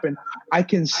to happen, I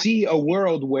can see a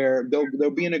world where there'll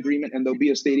be an agreement and there'll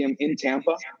be a stadium in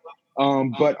Tampa.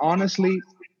 But honestly,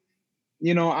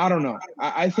 I don't know.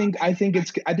 I think they're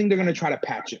going to try to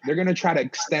patch it. They're going to try to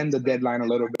extend the deadline a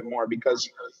little bit more because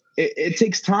it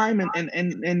takes time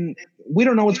and we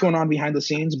don't know what's going on behind the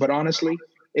scenes. But honestly,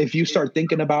 if you start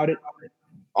thinking about it,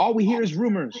 all we hear is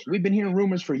rumors. We've been hearing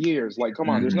rumors for years. Like, come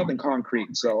on, there's nothing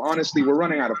concrete. So honestly, we're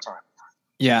running out of time.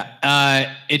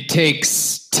 Yeah. It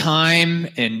takes time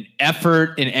and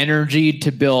effort and energy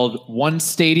to build one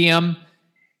stadium.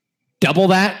 Double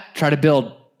that, try to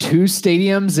build 2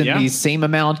 stadiums in the same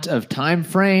amount of time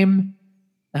frame.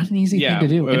 Not an easy thing to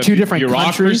do. In two different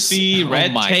bureaucracy,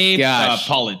 countries. red tape, gosh.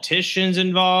 Politicians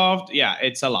involved. Yeah,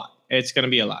 it's a lot. It's going to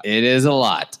be a lot. It is a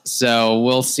lot. So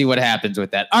we'll see what happens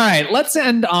with that. All right, let's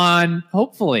end on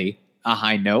hopefully a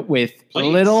high note with a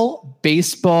little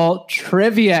baseball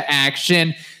trivia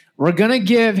action. We're going to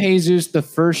give Jesus the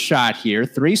first shot here.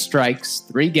 3 strikes,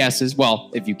 3 guesses. Well,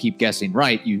 if you keep guessing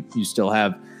right, you still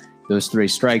have those 3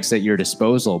 strikes at your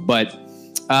disposal. But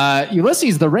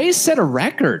Ulysses, the Rays set a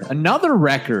record, another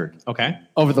record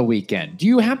over the weekend. Do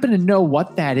you happen to know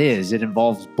what that is? It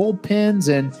involves bullpens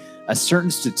and a certain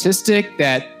statistic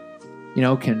that,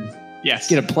 can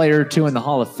get a player or 2 in the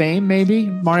Hall of Fame, maybe?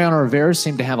 Mariano Rivera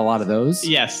seemed to have a lot of those.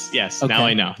 Yes. Okay. Now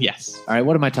I know. Yes. All right,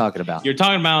 what am I talking about? You're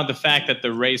talking about the fact that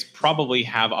the Rays probably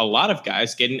have a lot of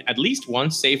guys getting at least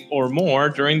 1 save or more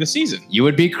during the season. You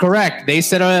would be correct. They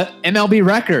set a MLB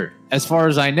record, as far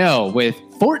as I know, with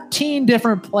 14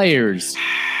 different players.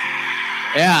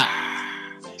 Yeah.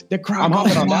 The crowd I'm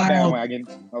hopping on that bandwagon.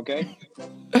 Okay.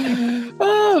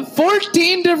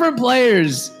 14 different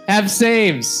players have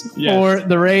saves for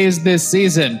the Rays this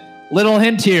season. Little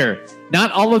hint here.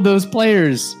 Not all of those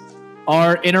players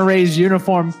are in a Rays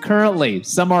uniform currently.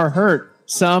 Some are hurt.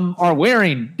 Some are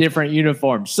wearing different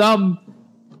uniforms. Some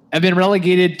have been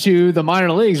relegated to the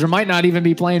minor leagues or might not even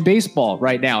be playing baseball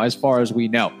right now, as far as we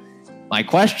know. My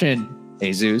question,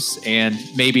 Jesus, and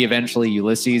maybe eventually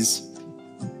Ulysses,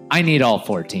 I need all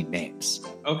 14 names.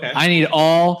 Okay. I need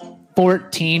all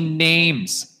 14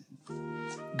 names.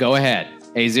 Go ahead.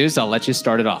 Jesus, I'll let you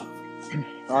start it off.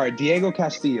 All right, Diego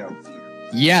Castillo.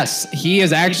 Yes, he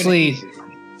is actually,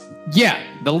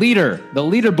 the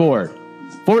leaderboard.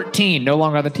 14, no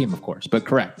longer on the team, of course, but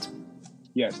correct.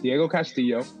 Yes, Diego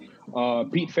Castillo.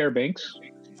 Pete Fairbanks.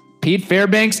 Pete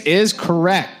Fairbanks is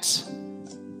correct.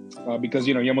 Because,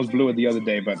 he almost blew it the other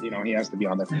day, but, he has to be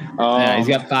on there. He's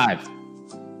got 5.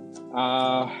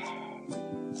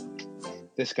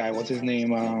 This guy, what's his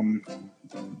name?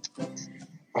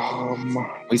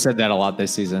 We said that a lot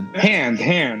this season. Hand.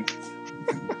 Hand?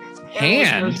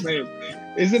 First name?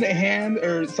 Isn't it Hand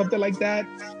or something like that?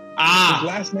 His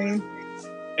last name?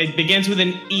 It begins with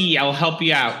an E. I'll help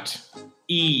you out.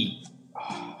 E.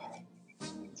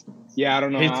 Yeah, I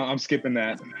don't know. I'm skipping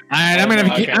that. All right, I'm gonna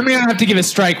have to give a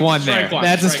strike one there.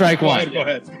 That's a strike one. Go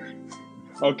ahead.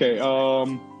 Okay.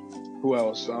 Who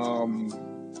else?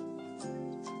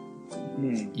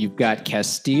 You've got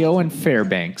Castillo and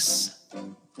Fairbanks.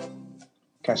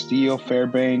 Castillo,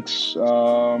 Fairbanks.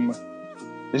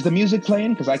 Is the music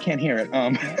playing? Because I can't hear it.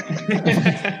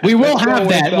 We will have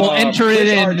that. We'll enter it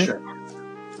in. Archer.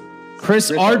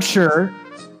 Chris Archer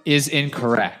is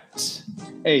incorrect.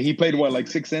 Hey, he played what, like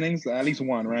 6 innings? At least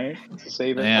 1, right? To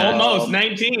save it. Yeah. Almost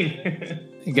 19.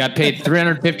 He got paid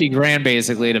 $350,000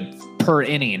 basically per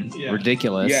inning. Yeah.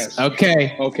 Ridiculous. Yes.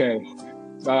 Okay.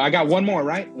 I got 1 more,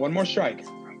 right? 1 more strike.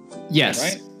 Yes.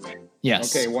 Right?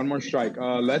 Yes. Okay, 1 more strike.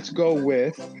 Let's go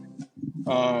with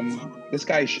this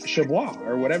guy Chavois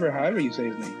or however you say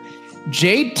his name.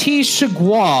 JT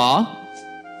Chavois.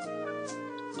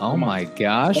 Oh my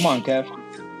gosh. Come on, Kev.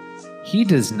 He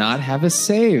does not have a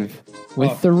save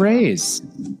with the Rays.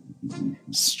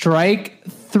 Strike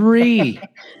 3.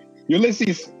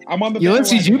 Ulysses, I'm on the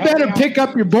Ulysses, you better pick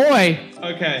up your boy.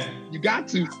 Okay. You got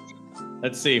to.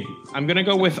 Let's see. I'm going to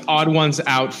go with odd ones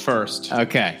out first.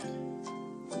 Okay.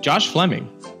 Josh Fleming.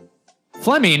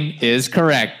 Fleming is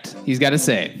correct. He's got a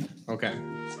save. Okay.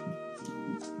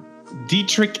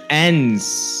 Dietrich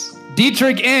Enns.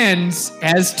 Dietrich Enns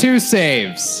has 2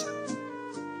 saves.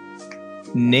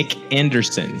 Nick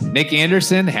Anderson. Nick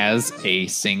Anderson has a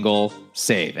single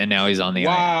save, and now he's on the IL.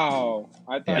 Wow.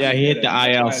 He hit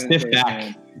the IL.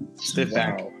 Stiff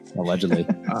back. Allegedly.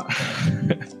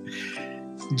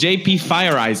 JP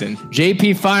Feyereisen.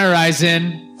 JP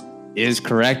Feyereisen is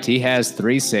correct. He has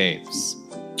 3 saves.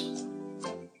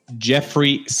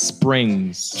 Jeffrey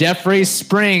Springs. Jeffrey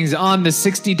Springs on the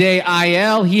 60-day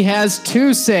IL. He has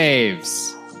 2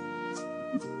 saves.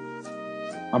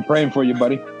 I'm praying for you,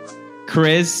 buddy.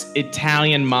 Chris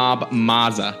Italian Mob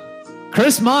Mazza.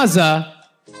 Chris Mazza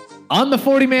on the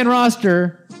 40-man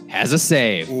roster has a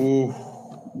save. Ooh.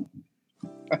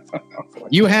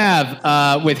 You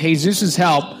have, with Jesus'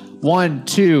 help, 1,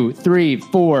 2, 3,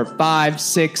 4, 5,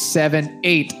 6, 7,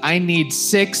 8. I need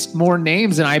 6 more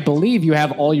names, and I believe you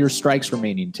have all your strikes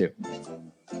remaining too.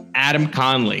 Adam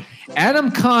Conley.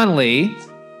 Adam Conley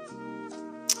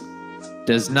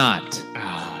does not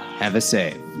have a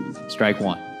save. Strike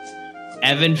 1.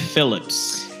 Evan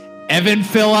Phillips. Evan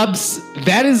Phillips.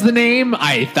 That is the name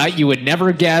I thought you would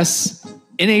never guess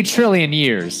in a trillion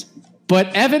years. But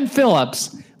Evan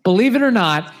Phillips, believe it or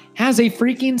not, has a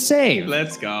freaking save.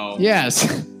 Let's go.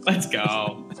 Yes. Let's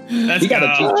go. Let's He got go.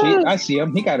 a cheat sheet. I see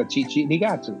him. He got a cheat sheet. He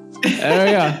got to.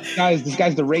 This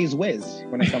guy's the Rays whiz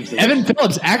when it comes to Evan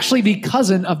Phillips, actually the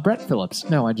cousin of Brett Phillips.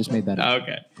 No, I just made that up.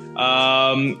 Okay.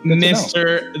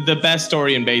 Mr. The best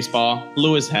story in baseball,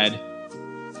 Lewis Head.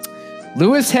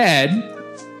 Lewis Head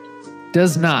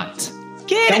does not.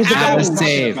 That was the guy I was talking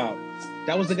save. about.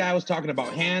 That was the guy I was talking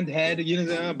about. Hand, head,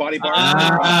 body part.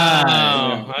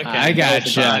 Okay. I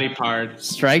gotcha. Body part.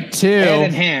 Strike 2. Head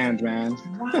and hand, man.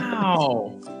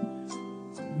 Wow.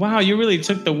 Wow, you really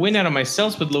took the wind out of my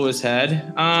sails with Lewis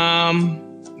Head.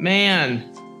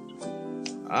 Man.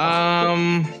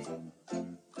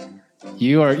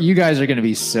 You guys are going to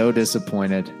be so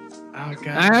disappointed. Oh God.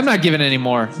 I'm not giving any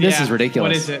more. This is ridiculous.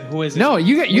 What is it? Who is it? No,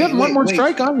 you have one more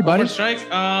strike on you, buddy. One more strike.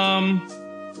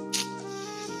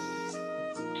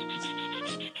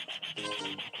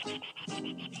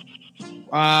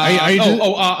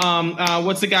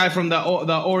 What's the guy from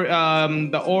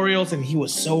the Orioles? And he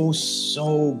was so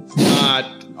not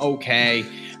okay.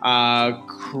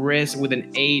 Chris with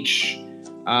an H.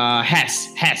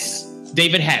 Hess.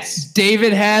 David Hess.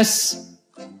 David Hess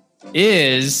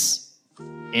is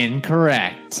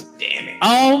incorrect. Damn it.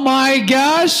 Oh my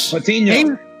gosh.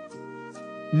 Patino.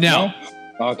 No.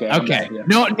 Okay. Okay.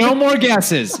 No more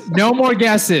guesses. No more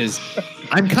guesses.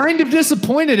 I'm kind of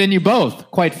disappointed in you both,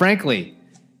 quite frankly.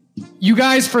 You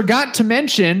guys forgot to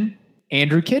mention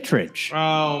Andrew Kittredge.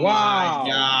 Oh Wow. my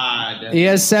God. He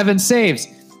has 7 saves.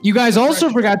 You guys also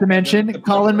forgot to mention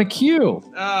Colin McHugh.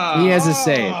 He has a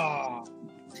save.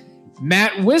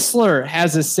 Matt Whistler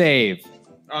has a save.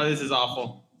 Oh, this is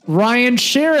awful. Ryan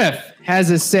Sheriff has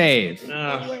a save.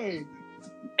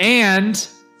 And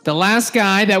the last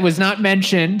guy that was not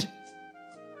mentioned,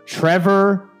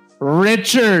 Trevor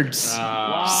Richards.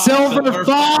 Silver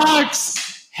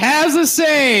Fox has a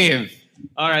save.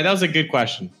 All right, that was a good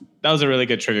question. That was a really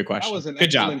good trivia question. That was an good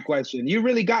excellent job. question. You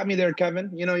really got me there,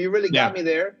 Kevin. You really got me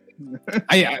there.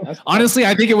 Honestly,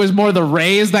 I think it was more the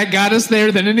Rays that got us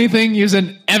there than anything,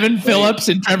 using Evan Phillips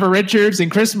and Trevor Richards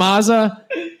and Chris Mazza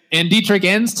and Dietrich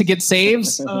Enns to get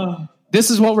saves. This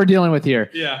is what we're dealing with here.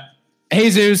 Yeah.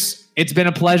 Jesus, it's been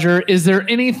a pleasure. Is there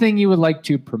anything you would like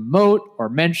to promote or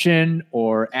mention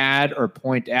or add or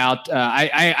point out?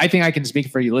 I think I can speak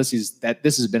for Ulysses that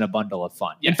this has been a bundle of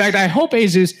fun. In fact, I hope,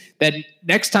 Jesus, that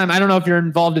next time, I don't know if you're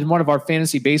involved in one of our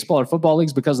fantasy baseball or football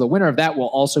leagues, because the winner of that will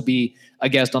also be a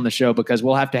guest on the show, because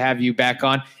we'll have to have you back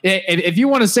on. If you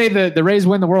want to say the Rays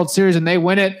win the World Series and they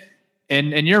win it,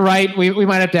 and you're right, we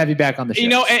might have to have you back on the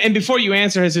show. And before you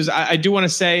answer, Jesus, I do want to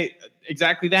say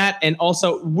exactly that. And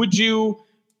also, would you,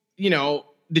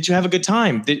 did you have a good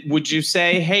time? Would you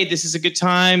say, hey, this is a good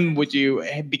time? Would you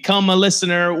become a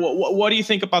listener? What do you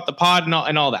think about the pod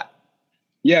and all that?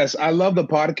 Yes, I love the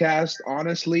podcast.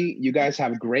 Honestly, you guys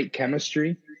have great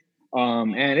chemistry.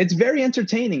 And it's very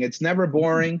entertaining. It's never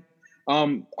boring.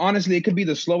 Honestly, it could be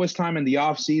the slowest time in the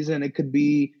off season. It could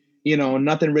be,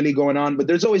 nothing really going on, but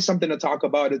there's always something to talk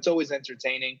about. It's always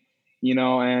entertaining,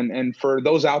 and for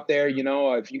those out there,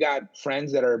 if you got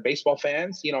friends that are baseball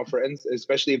fans,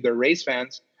 especially if they're Rays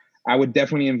fans, I would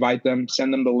definitely invite them,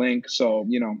 send them the link so,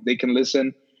 they can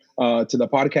listen to the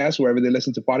podcast wherever they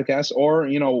listen to podcasts, or,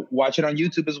 watch it on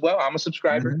YouTube as well. I'm a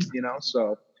subscriber,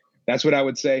 so that's what I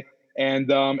would say. And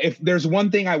if there's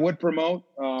one thing I would promote,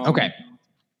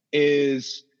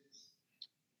 is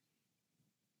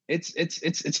it's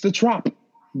the Trop,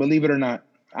 believe it or not.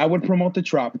 I would promote the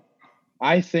Trop.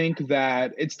 I think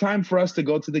that it's time for us to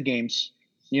go to the games.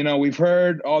 We've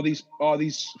heard all these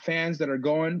fans that are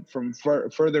going from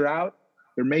further out.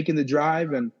 They're making the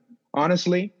drive. And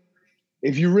honestly,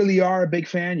 if you really are a big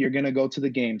fan, you're going to go to the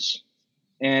games.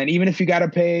 And even if you got to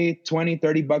pay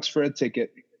 $20-$30 for a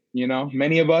ticket,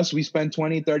 many of us, we spend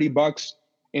 $20-$30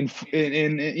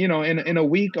 in a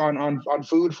week on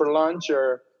food for lunch,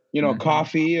 or,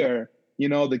 coffee, or,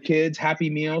 the kids, Happy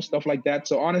Meal, stuff like that.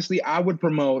 So honestly, I would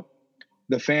promote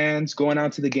the fans going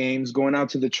out to the games, going out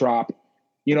to the Trop,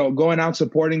 going out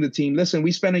supporting the team. Listen,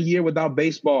 we spent a year without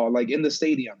baseball, like in the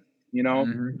stadium,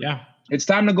 Yeah. It's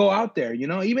time to go out there,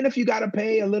 even if you got to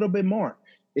pay a little bit more,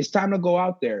 it's time to go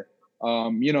out there.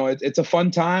 It's a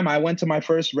fun time. I went to my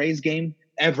first Rays game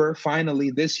ever,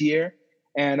 finally this year.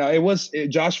 And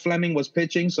Josh Fleming was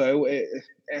pitching. So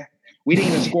we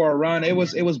didn't even score a run. It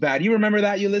was bad. You remember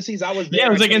that, Ulysses? I was there. Yeah,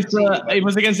 it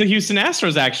was against the Houston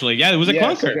Astros, actually. Yeah, it was a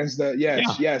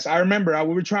clunker. Yes. I remember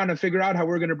we were trying to figure out how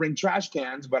we were going to bring trash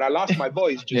cans, but I lost my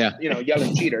voice just,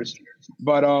 yelling cheaters.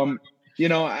 But,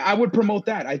 I would promote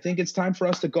that. I think it's time for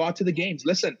us to go out to the games.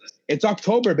 Listen, it's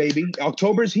October, baby.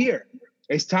 October's here.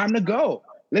 It's time to go.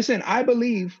 Listen, I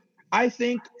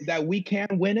think that we can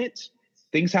win it.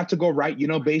 Things have to go right. You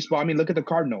know, baseball. I mean, look at the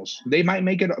Cardinals. They might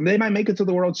make it. They might make it to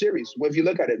the World Series. If you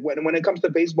look at it, when it comes to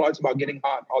baseball, it's about getting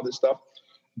hot, all this stuff.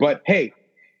 But hey,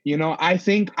 you know, I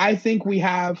think we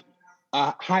have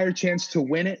a higher chance to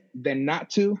win it than not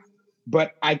to.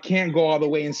 But I can't go all the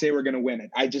way and say we're going to win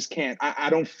it. I just can't. I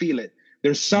don't feel it.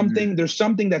 There's something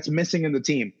that's missing in the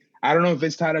team. I don't know if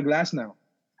it's Tyler Glasnow.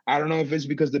 I don't know if it's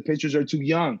because the pitchers are too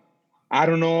young. I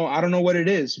don't know what it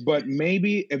is. But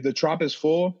maybe if the Trop is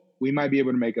full, we might be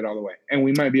able to make it all the way. And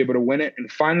we might be able to win it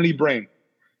and finally bring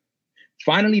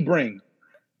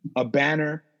a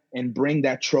banner and bring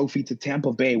that trophy to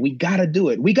Tampa Bay. We got to do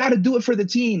it. We got to do it for the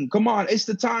team. Come on. It's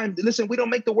the time. Listen, we don't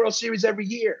make the World Series every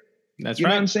year. That's you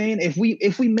right. know what I'm saying? If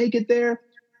we make it there,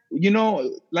 you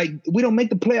know, like we don't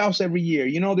make the playoffs every year.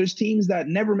 You know, there's teams that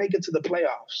never make it to the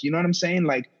playoffs. You know what I'm saying?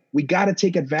 Like, we got to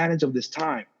take advantage of this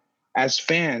time as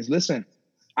fans. Listen,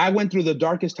 I went through the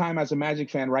darkest time as a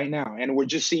Magic fan right now, and we're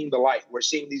just seeing the light. We're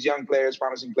seeing these young players,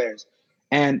 promising players.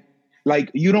 And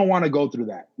like, you don't want to go through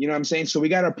that. You know what I'm saying? So we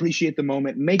got to appreciate the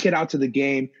moment, make it out to the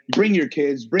game, bring your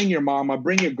kids, bring your mama,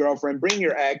 bring your girlfriend, bring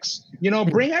your ex, you know,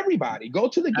 bring everybody, go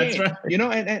to the game, right. You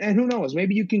know, and who knows,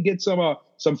 maybe you can get some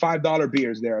 $5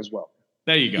 beers there as well.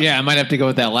 There you go. Yeah, I might have to go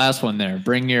with that last one there.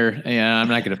 Bring your, I'm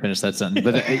not going to finish that sentence,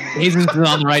 but he's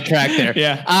on the right track there.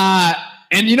 Yeah.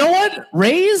 And you know what?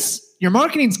 Raise, your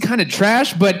marketing's kind of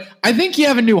trash, but I think you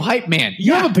have a new hype man.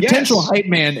 You have a potential hype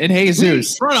man in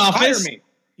Jesus. Front office.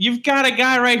 You've got a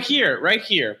guy right here.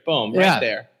 Boom, right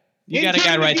there. You got a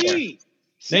guy right there.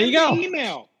 There you go.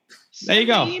 Email. There you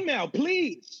go. Email,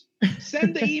 please.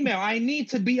 Send the email. I need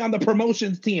to be on the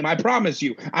promotions team. I promise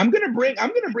you. I'm gonna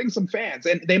bring some fans,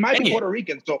 and they might be Puerto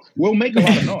Rican, so we'll make a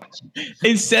lot of noise.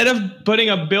 Instead of putting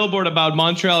a billboard about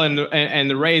Montreal and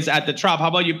the Rays at the Trop, how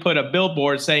about you put a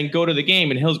billboard saying "Go to the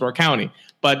game" in Hillsborough County?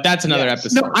 But that's another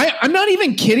episode. No, I'm not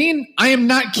even kidding. I am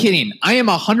not kidding. I am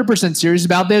 100% serious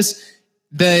about this.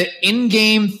 The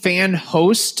in-game fan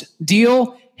host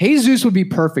deal, Jesus would be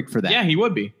perfect for that. Yeah, he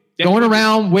would be. Going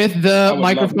around with the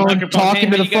microphone,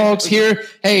 talking to the folks here.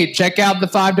 Hey, check out the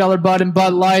 $5 Bud and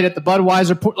Bud Light at the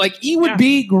Budweiser. Like, he would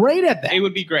be great at that. He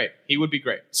would be great.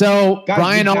 So, guys,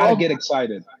 Brian, we gotta get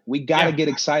excited. We gotta get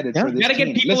excited for this. We gotta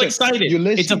get people excited.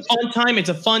 It's a fun time. It's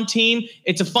a fun team.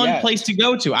 It's a fun place to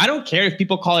go to. I don't care if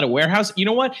people call it a warehouse. You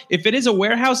know what? If it is a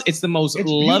warehouse, it's the most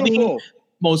loving,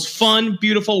 most fun,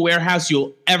 beautiful warehouse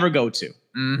you'll ever go to.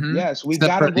 Mm-hmm. Yes, we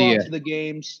got to go out to the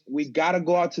games.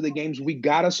 We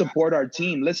got to support our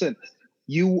team. Listen,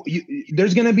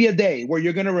 there's going to be a day where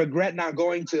you're going to regret not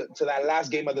going to that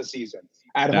last game of the season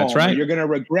at home. That's right. You're going to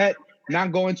regret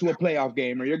not going to a playoff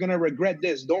game, or you're going to regret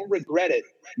this. Don't regret it.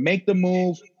 Make the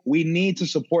move. We need to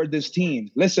support this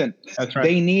team. Listen, that's right.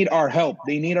 They need our help.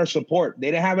 They need our support.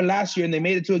 They didn't have it last year, and they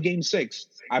made it to a game 6.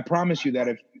 I promise you that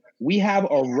if we have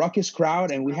a ruckus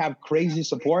crowd and we have crazy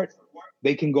support,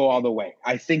 they can go all the way.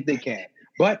 I think they can.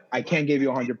 But I can't give you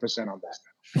 100% on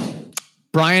that.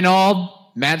 Brian Auld,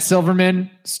 Matt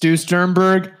Silverman, Stu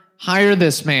Sternberg, hire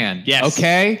this man. Yes.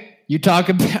 Okay? You talk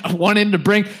about wanting to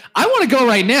bring... I want to go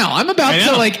right now. I'm about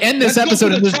to end this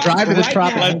episode and just drive to this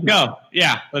Trop. Let's go.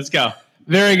 Yeah, let's go.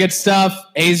 Very good stuff.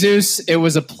 Jesus, it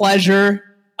was a pleasure.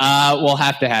 We'll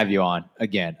have to have you on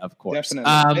again, of course.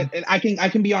 Definitely. And I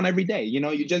can be on every day. You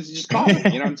know, you just call me. You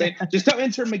know what I'm saying? Just tell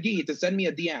Intern McGee to send me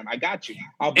a DM. I got you.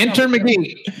 Intern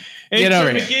McGee. Get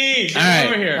over here. Get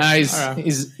over here.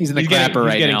 He's in the crapper right now.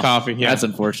 He's getting coffee. Yeah. That's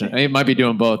unfortunate. He might be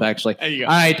doing both, actually. There you go.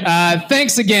 All right.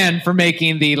 Thanks again for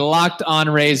making the Locked On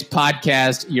Rays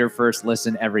podcast your first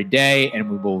listen every day,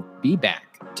 and we will be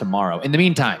back tomorrow. In the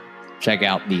meantime, check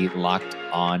out the Locked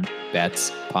On Bets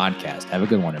podcast. Have a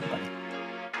good one, everybody.